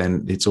way,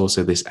 then it's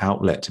also this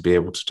outlet to be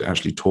able to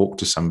actually talk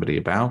to somebody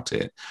about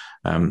it,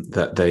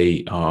 that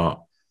they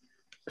are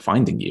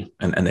finding you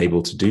and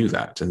able to do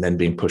that, and then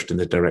being pushed in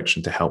the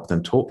direction to help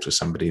them talk to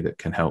somebody that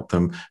can help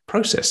them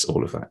process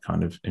all of that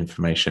kind of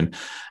information.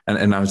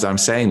 And as I'm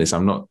saying this,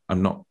 I'm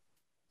not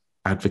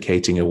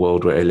advocating a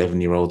world where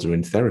 11-year-olds are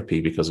in therapy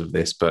because of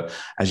this, but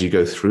as you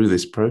go through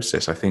this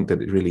process, I think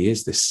that it really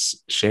is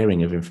this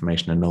sharing of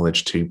information and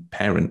knowledge to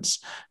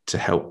parents to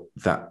help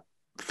that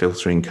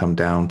filtering come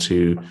down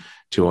to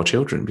our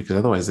children, because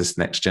otherwise this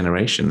next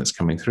generation that's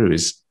coming through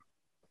is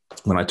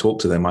when I talk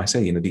to them, I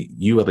say,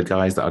 you are the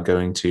guys that are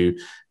going to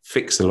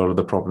fix a lot of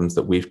the problems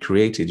that we've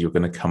created. You're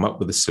going to come up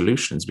with the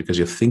solutions because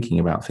you're thinking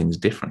about things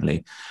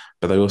differently.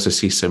 But I also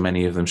see so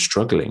many of them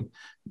struggling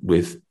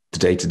with the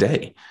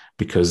day-to-day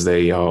because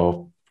they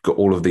are got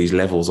all of these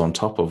levels on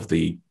top of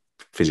the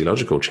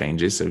physiological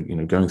changes. So,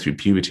 going through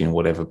puberty and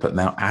whatever, but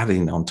now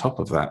adding on top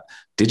of that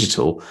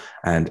digital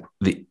and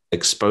the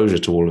exposure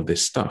to all of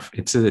this stuff.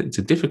 It's a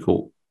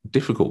difficult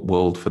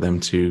world for them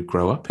to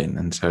grow up in.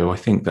 And so I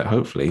think that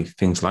hopefully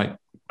things like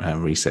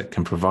Reset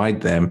can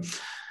provide them,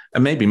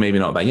 and maybe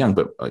not that young,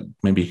 but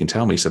maybe you can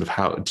tell me sort of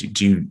how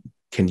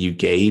can you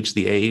gauge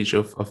the age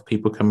of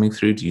people coming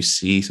through? Do you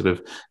see sort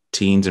of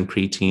teens and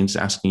preteens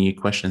asking you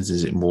questions?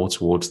 Is it more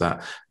towards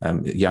that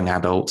young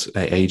adult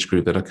age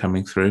group that are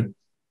coming through?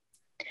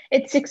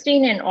 It's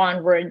 16 and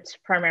onwards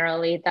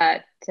primarily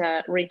that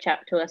reach out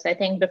to us. I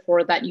think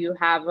before that you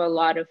have a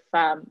lot of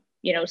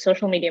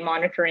social media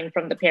monitoring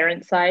from the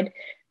parent side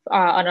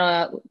on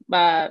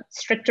a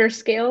stricter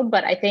scale.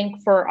 But I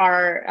think for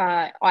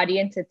our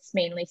audience, it's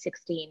mainly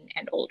 16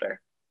 and older.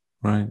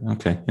 Right.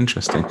 Okay.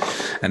 Interesting.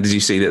 And did you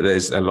see that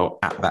there's a lot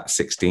at that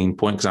 16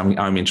 point? Because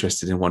I'm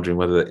interested in wondering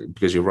whether,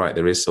 because you're right,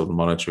 there is sort of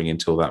monitoring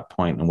until that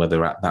point, and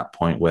whether at that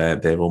point where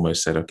they've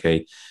almost said,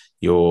 okay,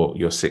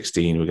 you're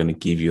 16, we're going to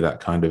give you that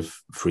kind of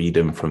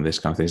freedom from this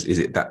kind of thing. Is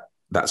it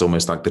that's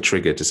almost like the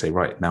trigger to say,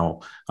 right,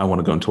 now I want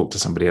to go and talk to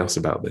somebody else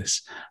about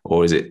this?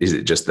 Or is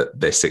it just that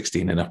they're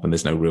 16 and up and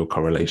there's no real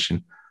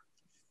correlation?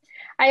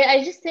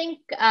 I just think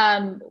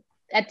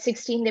at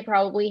 16, they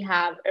probably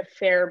have a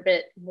fair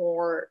bit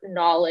more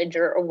knowledge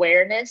or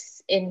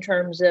awareness in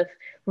terms of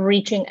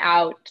reaching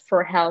out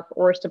for help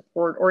or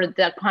support, or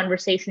the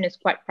conversation is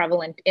quite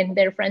prevalent in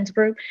their friends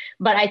group.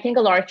 But I think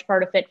a large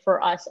part of it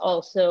for us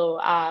also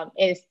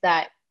is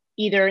that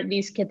either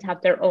these kids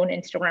have their own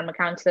Instagram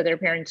accounts that their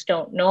parents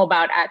don't know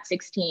about at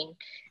 16,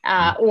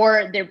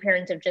 or their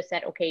parents have just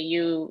said, okay,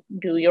 you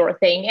do your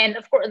thing. And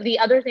of course, the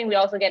other thing we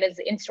also get is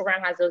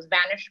Instagram has those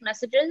vanished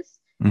messages.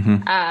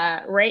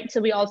 Right. So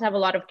we also have a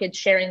lot of kids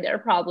sharing their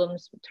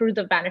problems through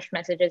the vanished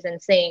messages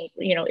and saying,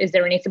 is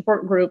there any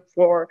support group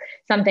for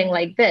something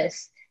like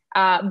this?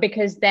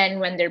 Because then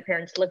when their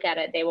parents look at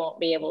it, they won't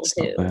be able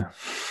to.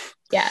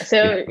 Yeah.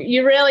 So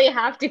you really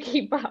have to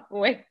keep up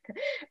with,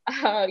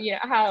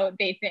 how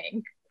they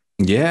think.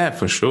 Yeah,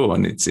 for sure.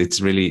 And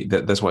it's really,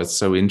 that's why it's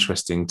so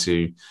interesting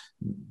to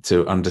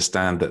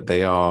understand that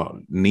they are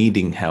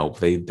needing help.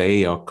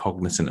 They are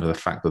cognizant of the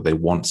fact that they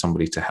want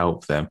somebody to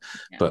help them,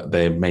 but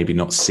they're maybe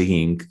not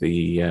seeing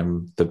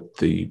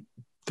the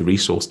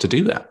resource to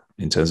do that.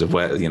 In terms of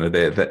where,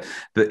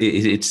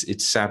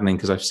 it's saddening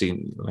because I've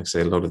seen, like I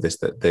say, a lot of this,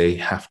 that they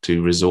have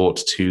to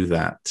resort to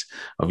that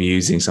of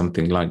using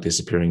something like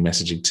disappearing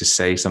messaging to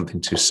say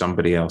something to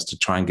somebody else to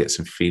try and get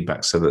some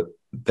feedback so that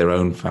their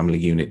own family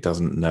unit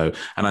doesn't know.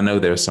 And I know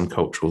there are some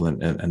cultural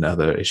and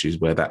other issues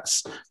where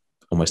that's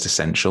almost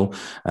essential,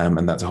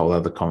 and that's a whole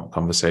other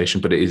conversation.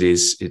 But it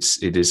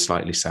is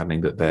slightly saddening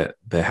that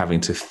they're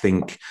having to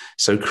think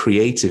so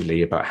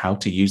creatively about how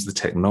to use the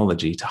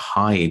technology to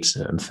hide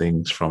certain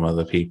things from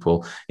other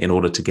people in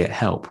order to get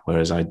help.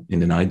 Whereas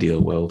in an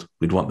ideal world,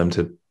 we'd want them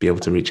to be able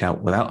to reach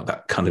out without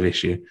that kind of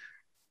issue.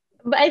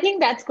 But I think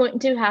that's going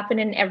to happen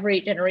in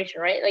every generation,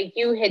 right? Like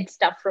you hid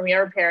stuff from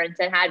your parents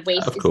and had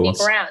ways to sneak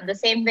around. The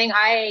same thing,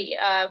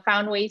 I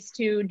found ways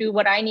to do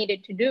what I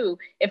needed to do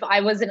if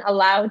I wasn't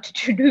allowed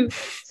to do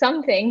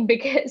something.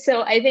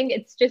 So I think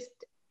it's just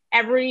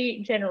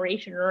every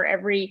generation or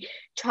every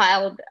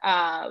child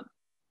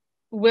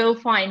will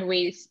find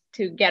ways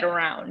to get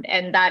around.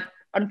 And that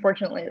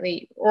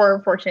unfortunately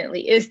or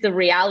fortunately is the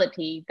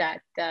reality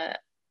that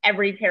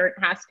every parent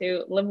has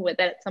to live with.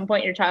 That at some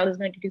point your child is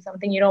going to do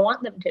something you don't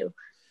want them to.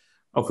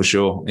 Oh, for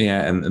sure.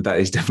 Yeah. And that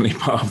is definitely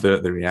part of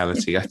the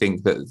reality. I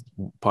think that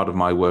part of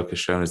my work has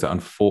shown is that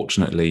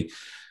unfortunately,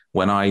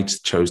 when I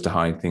chose to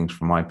hide things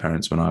from my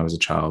parents when I was a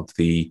child,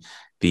 the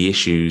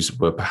issues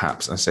were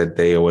perhaps, I said,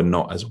 they were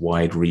not as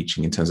wide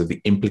reaching in terms of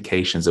the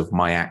implications of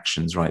my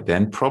actions right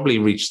then, probably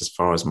reached as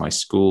far as my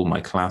school,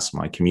 my class,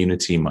 my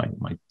community, my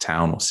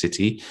town or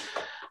city.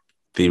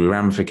 The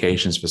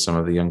ramifications for some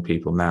of the young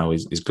people now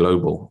is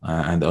global,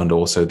 and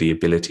also the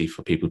ability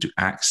for people to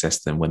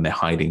access them when they're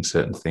hiding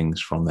certain things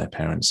from their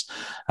parents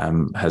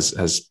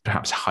has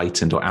perhaps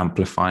heightened or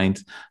amplified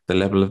the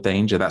level of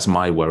danger. That's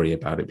my worry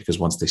about it, because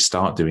once they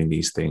start doing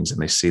these things and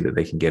they see that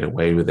they can get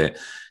away with it,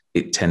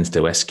 it tends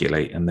to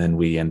escalate. And then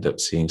we end up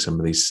seeing some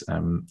of these,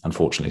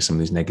 unfortunately, some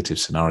of these negative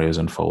scenarios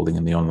unfolding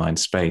in the online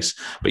space.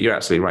 But you're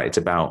absolutely right. It's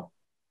about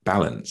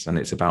balance, and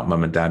it's about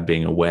mum and dad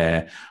being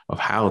aware of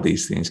how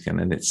these things can,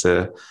 and it's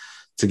a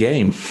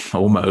game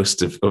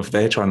almost of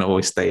they're trying to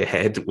always stay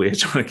ahead, we're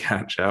trying to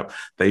catch up,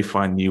 they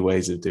find new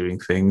ways of doing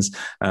things,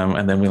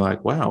 and then we're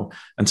like, wow.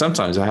 And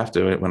sometimes I have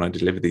to, when I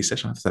deliver these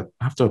sessions, I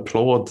have to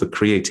applaud the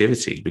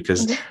creativity,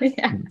 because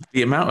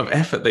the amount of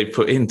effort they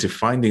put into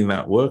finding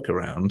that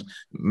workaround,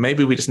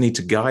 maybe we just need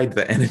to guide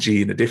that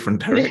energy in a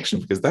different direction,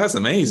 because that's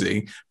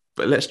amazing.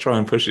 But let's try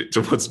and push it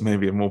towards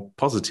maybe a more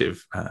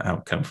positive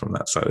outcome from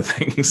that side of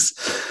things.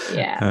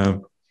 Yeah.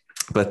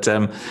 But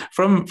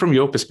from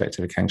your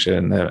perspective, Akanksha,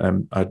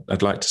 and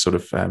I'd like to sort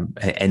of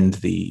end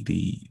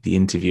the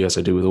interview as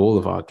I do with all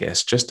of our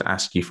guests, just to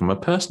ask you from a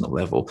personal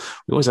level.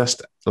 We always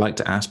like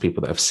to ask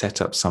people that have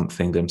set up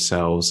something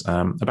themselves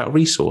about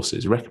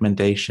resources,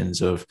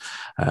 recommendations of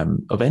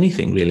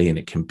anything really, and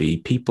it can be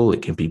people,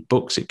 it can be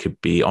books, it could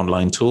be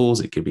online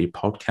tools, it could be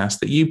podcasts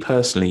that you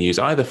personally use,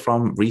 either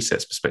from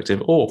Reset's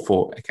perspective or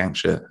for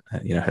Akanksha,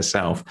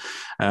 herself.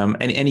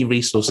 Any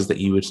resources that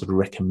you would sort of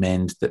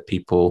recommend that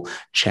people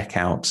check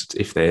out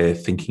if they're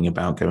thinking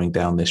about going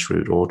down this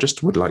route, or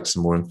just would like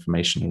some more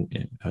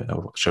information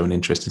or show an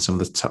interest in some of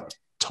the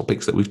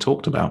topics that we've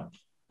talked about?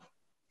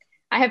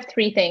 I have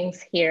three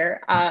things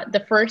here.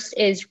 The first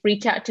is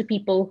reach out to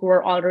people who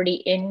are already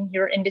in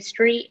your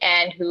industry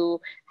and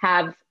who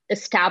have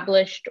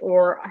established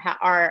or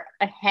are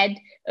ahead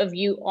of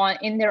you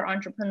in their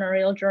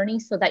entrepreneurial journey,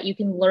 so that you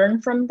can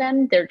learn from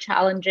them, their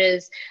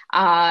challenges,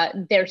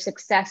 their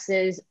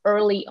successes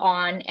early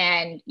on,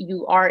 and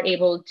you are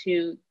able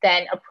to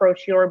then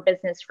approach your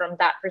business from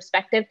that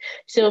perspective.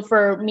 So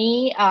for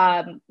me,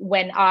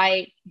 when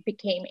I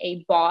became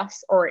a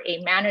boss or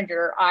a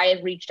manager,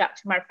 I reached out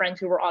to my friends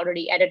who were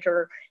already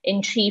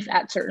editor-in-chief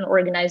at certain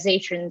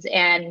organizations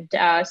and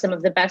some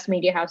of the best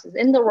media houses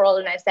in the world.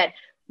 And I said,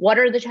 what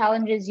are the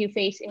challenges you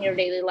face in your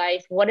daily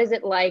life? What is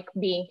it like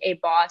being a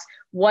boss?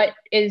 What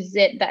is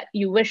it that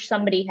you wish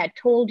somebody had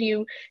told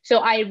you? So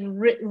I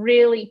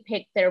really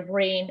picked their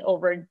brain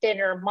over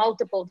dinner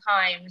multiple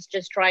times,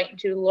 just trying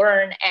to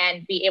learn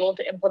and be able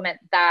to implement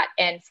that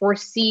and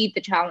foresee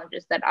the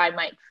challenges that I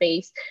might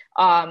face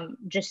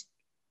just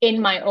in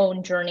my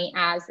own journey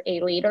as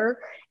a leader.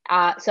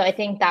 So I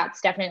think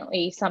that's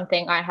definitely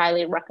something I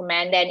highly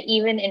recommend. And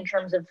even in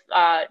terms of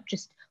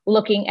just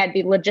looking at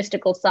the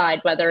logistical side,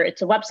 whether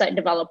it's a website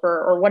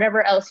developer or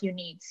whatever else you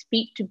need,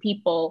 speak to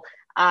people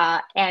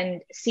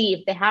and see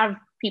if they have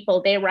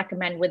people they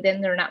recommend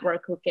within their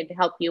network who can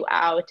help you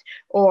out,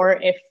 or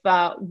if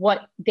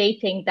what they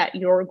think that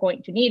you're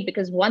going to need.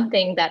 Because one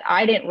thing that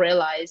I didn't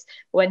realize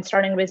when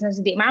starting a business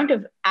is the amount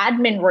of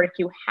admin work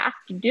you have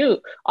to do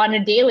on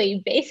a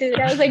daily basis.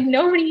 And I was like,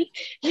 nobody,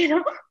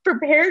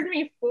 prepared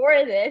me for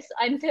this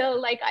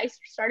until I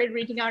started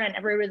reaching out, and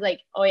everybody was like,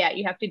 oh yeah,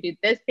 you have to do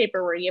this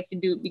paperwork, you have to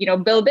do,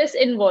 bill this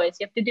invoice,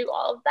 you have to do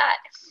all of that.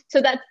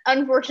 So that's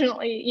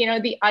unfortunately,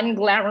 the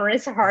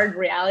unglamorous hard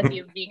reality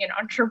of being an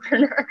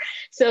entrepreneur.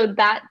 So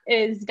that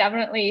is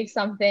definitely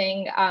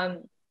something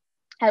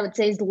I would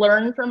say is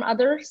learn from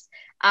others.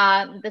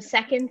 The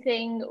second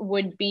thing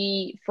would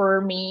be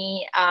for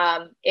me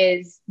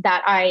is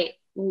that I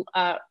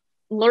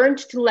learned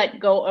to let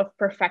go of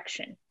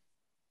perfection.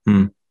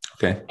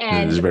 Okay.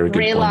 And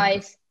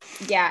realize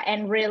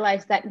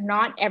that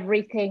not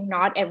everything,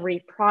 not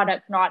every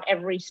product, not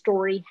every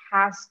story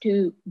has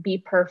to be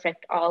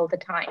perfect all the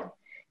time.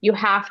 You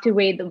have to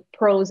weigh the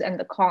pros and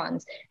the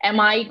cons. Am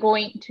I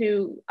going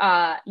to,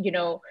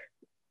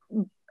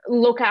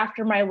 look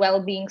after my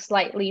well-being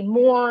slightly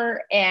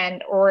more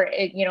or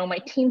my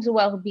team's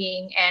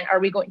well-being? And are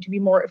we going to be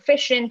more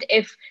efficient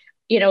if,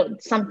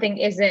 something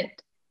isn't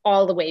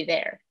all the way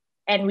there,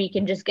 and we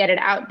can just get it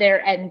out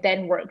there and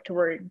then work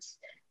towards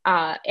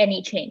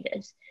any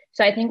changes?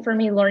 So I think for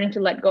me, learning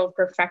to let go of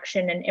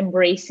perfection and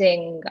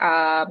embracing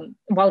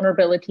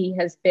vulnerability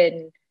has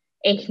been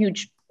a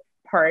huge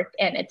part.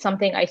 And it's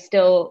something I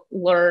still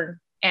learn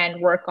and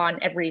work on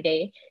every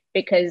day,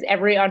 because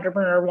every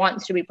entrepreneur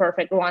wants to be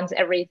perfect, wants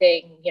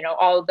everything,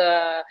 all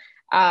the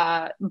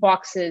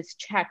boxes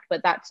checked,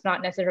 but that's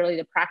not necessarily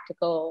the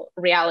practical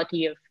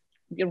reality of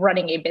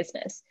running a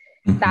business.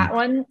 Mm-hmm. That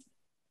one.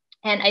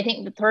 And I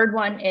think the third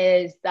one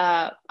is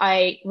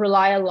I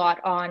rely a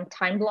lot on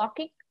time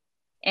blocking,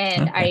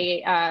 and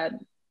okay. I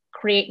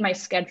create my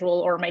schedule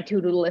or my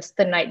to-do list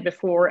the night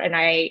before, and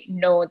I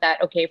know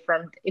that, okay,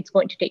 it's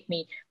going to take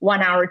me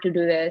 1 hour to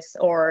do this,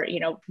 or,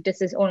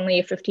 this is only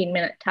a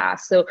 15-minute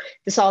task. So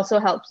this also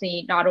helps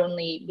me not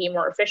only be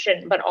more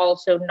efficient, but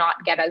also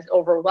not get as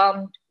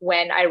overwhelmed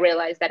when I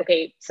realize that,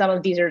 okay, some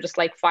of these are just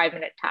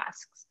 5-minute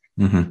tasks.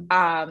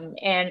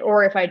 Mm-hmm.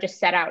 Or if I just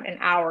set out an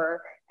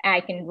hour, I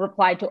can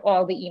reply to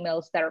all the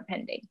emails that are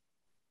pending.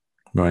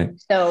 Right.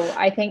 So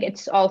I think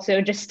it's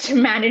also just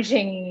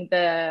managing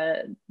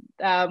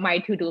my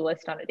to-do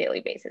list on a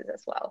daily basis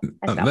as well.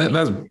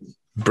 That's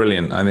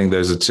brilliant. I think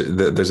those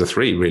are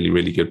three really,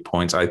 really good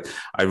points. I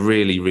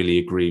really, really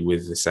agree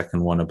with the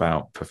second one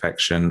about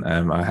perfection.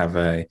 I have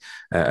a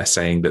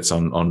saying that's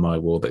on my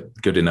wall that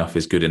good enough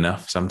is good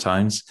enough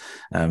sometimes.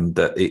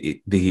 That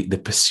the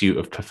pursuit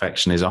of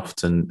perfection is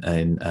often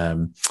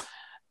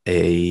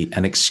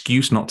an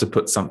excuse not to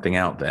put something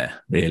out there,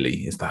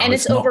 really. Is that? And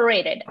it's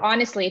overrated.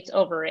 Honestly, it's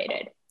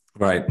overrated.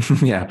 Right.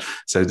 Yeah.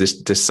 So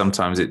just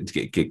sometimes to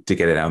get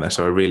it out there.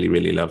 So I really,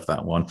 really love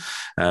that one.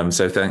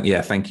 So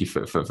thank you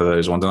for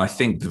those ones. And I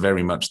think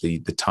very much the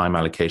time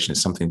allocation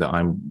is something that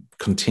I'm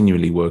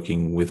continually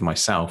working with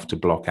myself to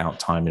block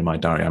out time in my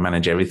diary. I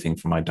manage everything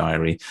from my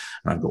diary,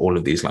 and I've got all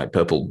of these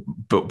purple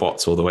book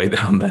bots all the way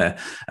down there.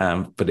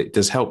 But it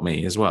does help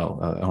me as well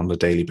on a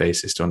daily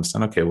basis to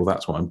understand, okay, well,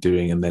 that's what I'm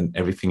doing. And then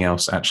everything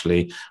else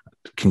actually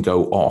can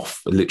go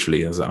off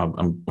literally as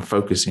I'm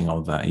focusing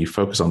on that. You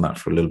focus on that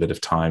for a little bit of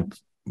time,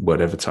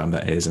 whatever time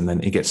that is, and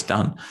then it gets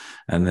done.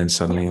 And then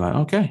suddenly you're like,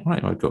 okay,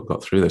 right, I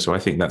got through this. So I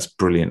think that's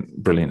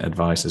brilliant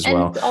advice as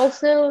well. And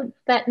also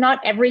that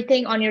not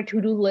everything on your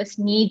to-do list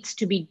needs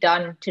to be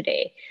done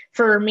today.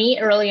 For me,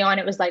 early on,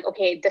 it was like,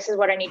 okay, this is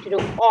what I need to do.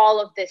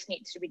 All of this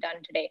needs to be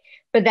done today.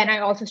 But then I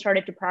also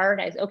started to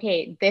prioritize,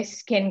 okay,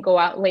 this can go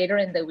out later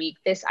in the week.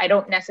 This, I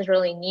don't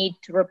necessarily need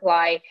to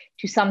reply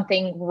to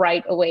something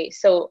right away.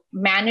 So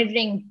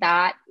managing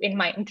that in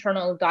my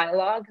internal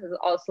dialogue has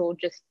also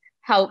just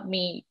helped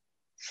me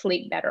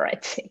sleep better,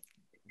 I'd say.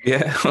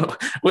 Yeah,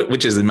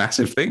 which is a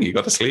massive thing. You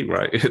got to sleep,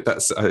 right?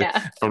 That's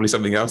probably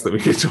something else that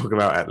we could talk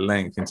about at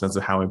length in terms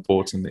of how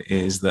important it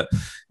is that,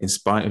 in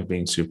spite of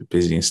being super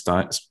busy, in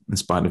spite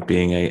of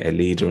being a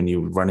leader and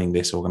you running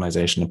this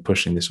organization and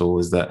pushing this all,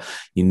 is that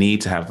you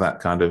need to have that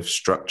kind of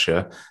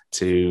structure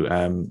to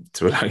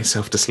allow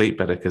yourself to sleep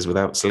better. Because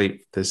without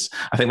sleep, I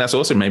think that's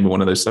also maybe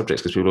one of those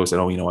subjects, because people always say,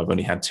 oh, I've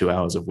only had 2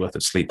 hours of worth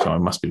of sleep, so I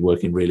must be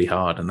working really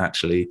hard. And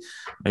actually,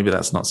 maybe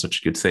that's not such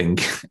a good thing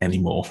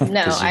anymore.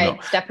 No,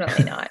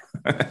 definitely not.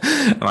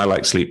 And I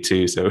like sleep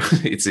too. So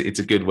it's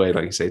a good way,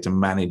 like you say, to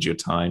manage your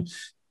time,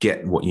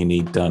 get what you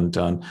need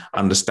done,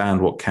 understand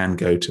what can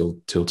go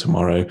till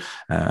tomorrow.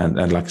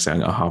 And like I say,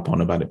 I'll harp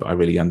on about it, but I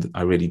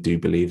really do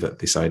believe that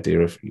this idea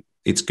of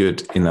it's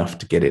good enough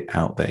to get it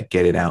out there.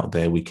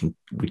 We can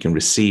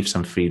receive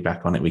some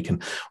feedback on it. We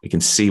can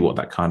see what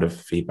that kind of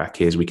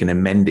feedback is. We can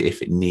amend it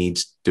if it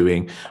needs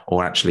doing,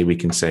 or actually we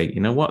can say,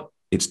 you know what?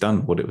 It's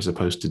done what it was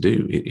supposed to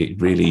do.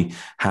 It really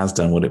has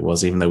done what it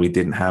was, even though we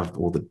didn't have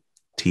all the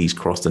T's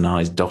crossed and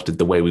I's dotted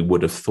the way we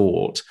would have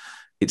thought.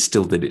 It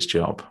still did its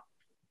job.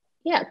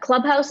 Yeah,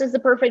 Clubhouse is the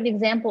perfect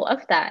example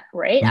of that,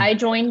 right? I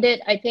joined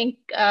it, I think,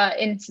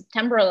 in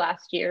September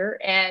last year,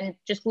 and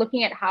just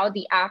looking at how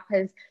the app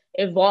has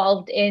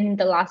evolved in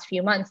the last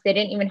few months. They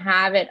didn't even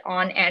have it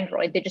on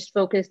Android. They just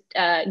focused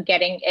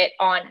getting it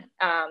on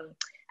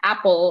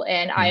Apple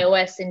and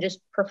iOS and just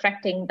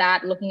perfecting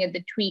that, looking at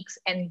the tweaks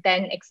and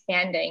then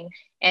expanding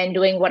and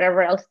doing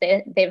whatever else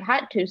they've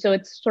had to. So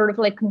it's sort of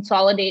like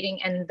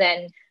consolidating and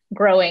then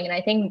growing. And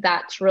I think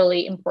that's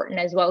really important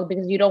as well,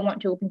 because you don't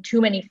want to open too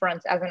many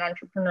fronts as an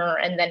entrepreneur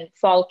and then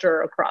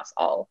falter across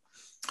all.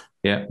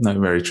 Yeah, no,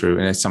 very true.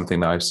 And it's something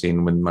that I've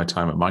seen when my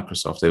time at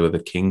Microsoft, they were the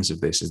kings of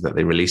this, is that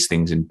they release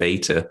things in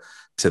beta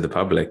to the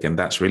public, and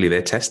that's really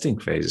their testing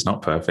phase. It's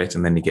not perfect,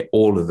 and then you get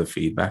all of the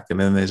feedback, and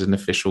then there's an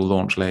official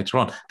launch later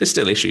on. There's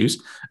still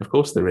issues, of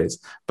course there is,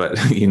 but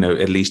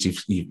at least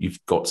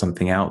you've got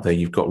something out there.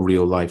 You've got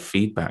real life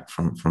feedback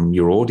from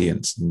your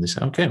audience, and they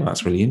say, okay, well,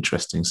 that's really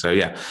interesting. So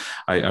yeah,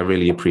 I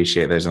really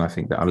appreciate those, and I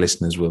think that our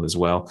listeners will as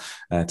well,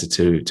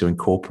 to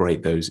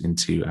incorporate those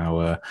into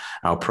our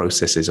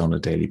processes on a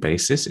daily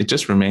basis. It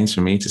just remains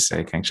for me to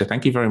say, Aakanksha,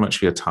 thank you very much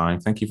for your time.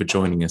 Thank you for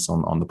joining us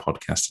on the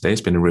podcast today.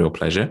 It's been a real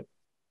pleasure.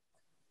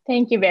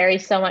 Thank you, Barry,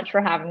 so much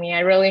for having me. I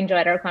really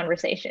enjoyed our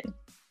conversation.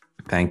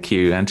 Thank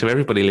you. And to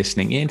everybody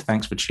listening in,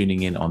 thanks for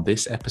tuning in on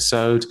this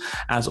episode.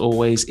 As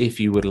always, if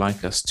you would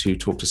like us to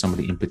talk to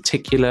somebody in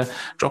particular,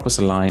 drop us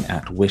a line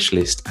at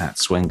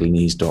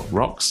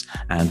wishlist@swanglinese.rocks,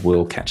 and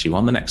we'll catch you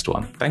on the next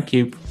one. Thank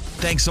you.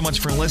 Thanks so much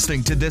for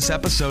listening to this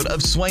episode of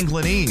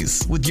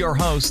Swanglinese with your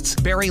hosts,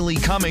 Barry Lee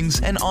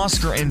Cummings and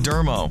Oscar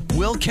Andermo.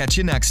 We'll catch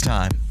you next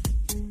time.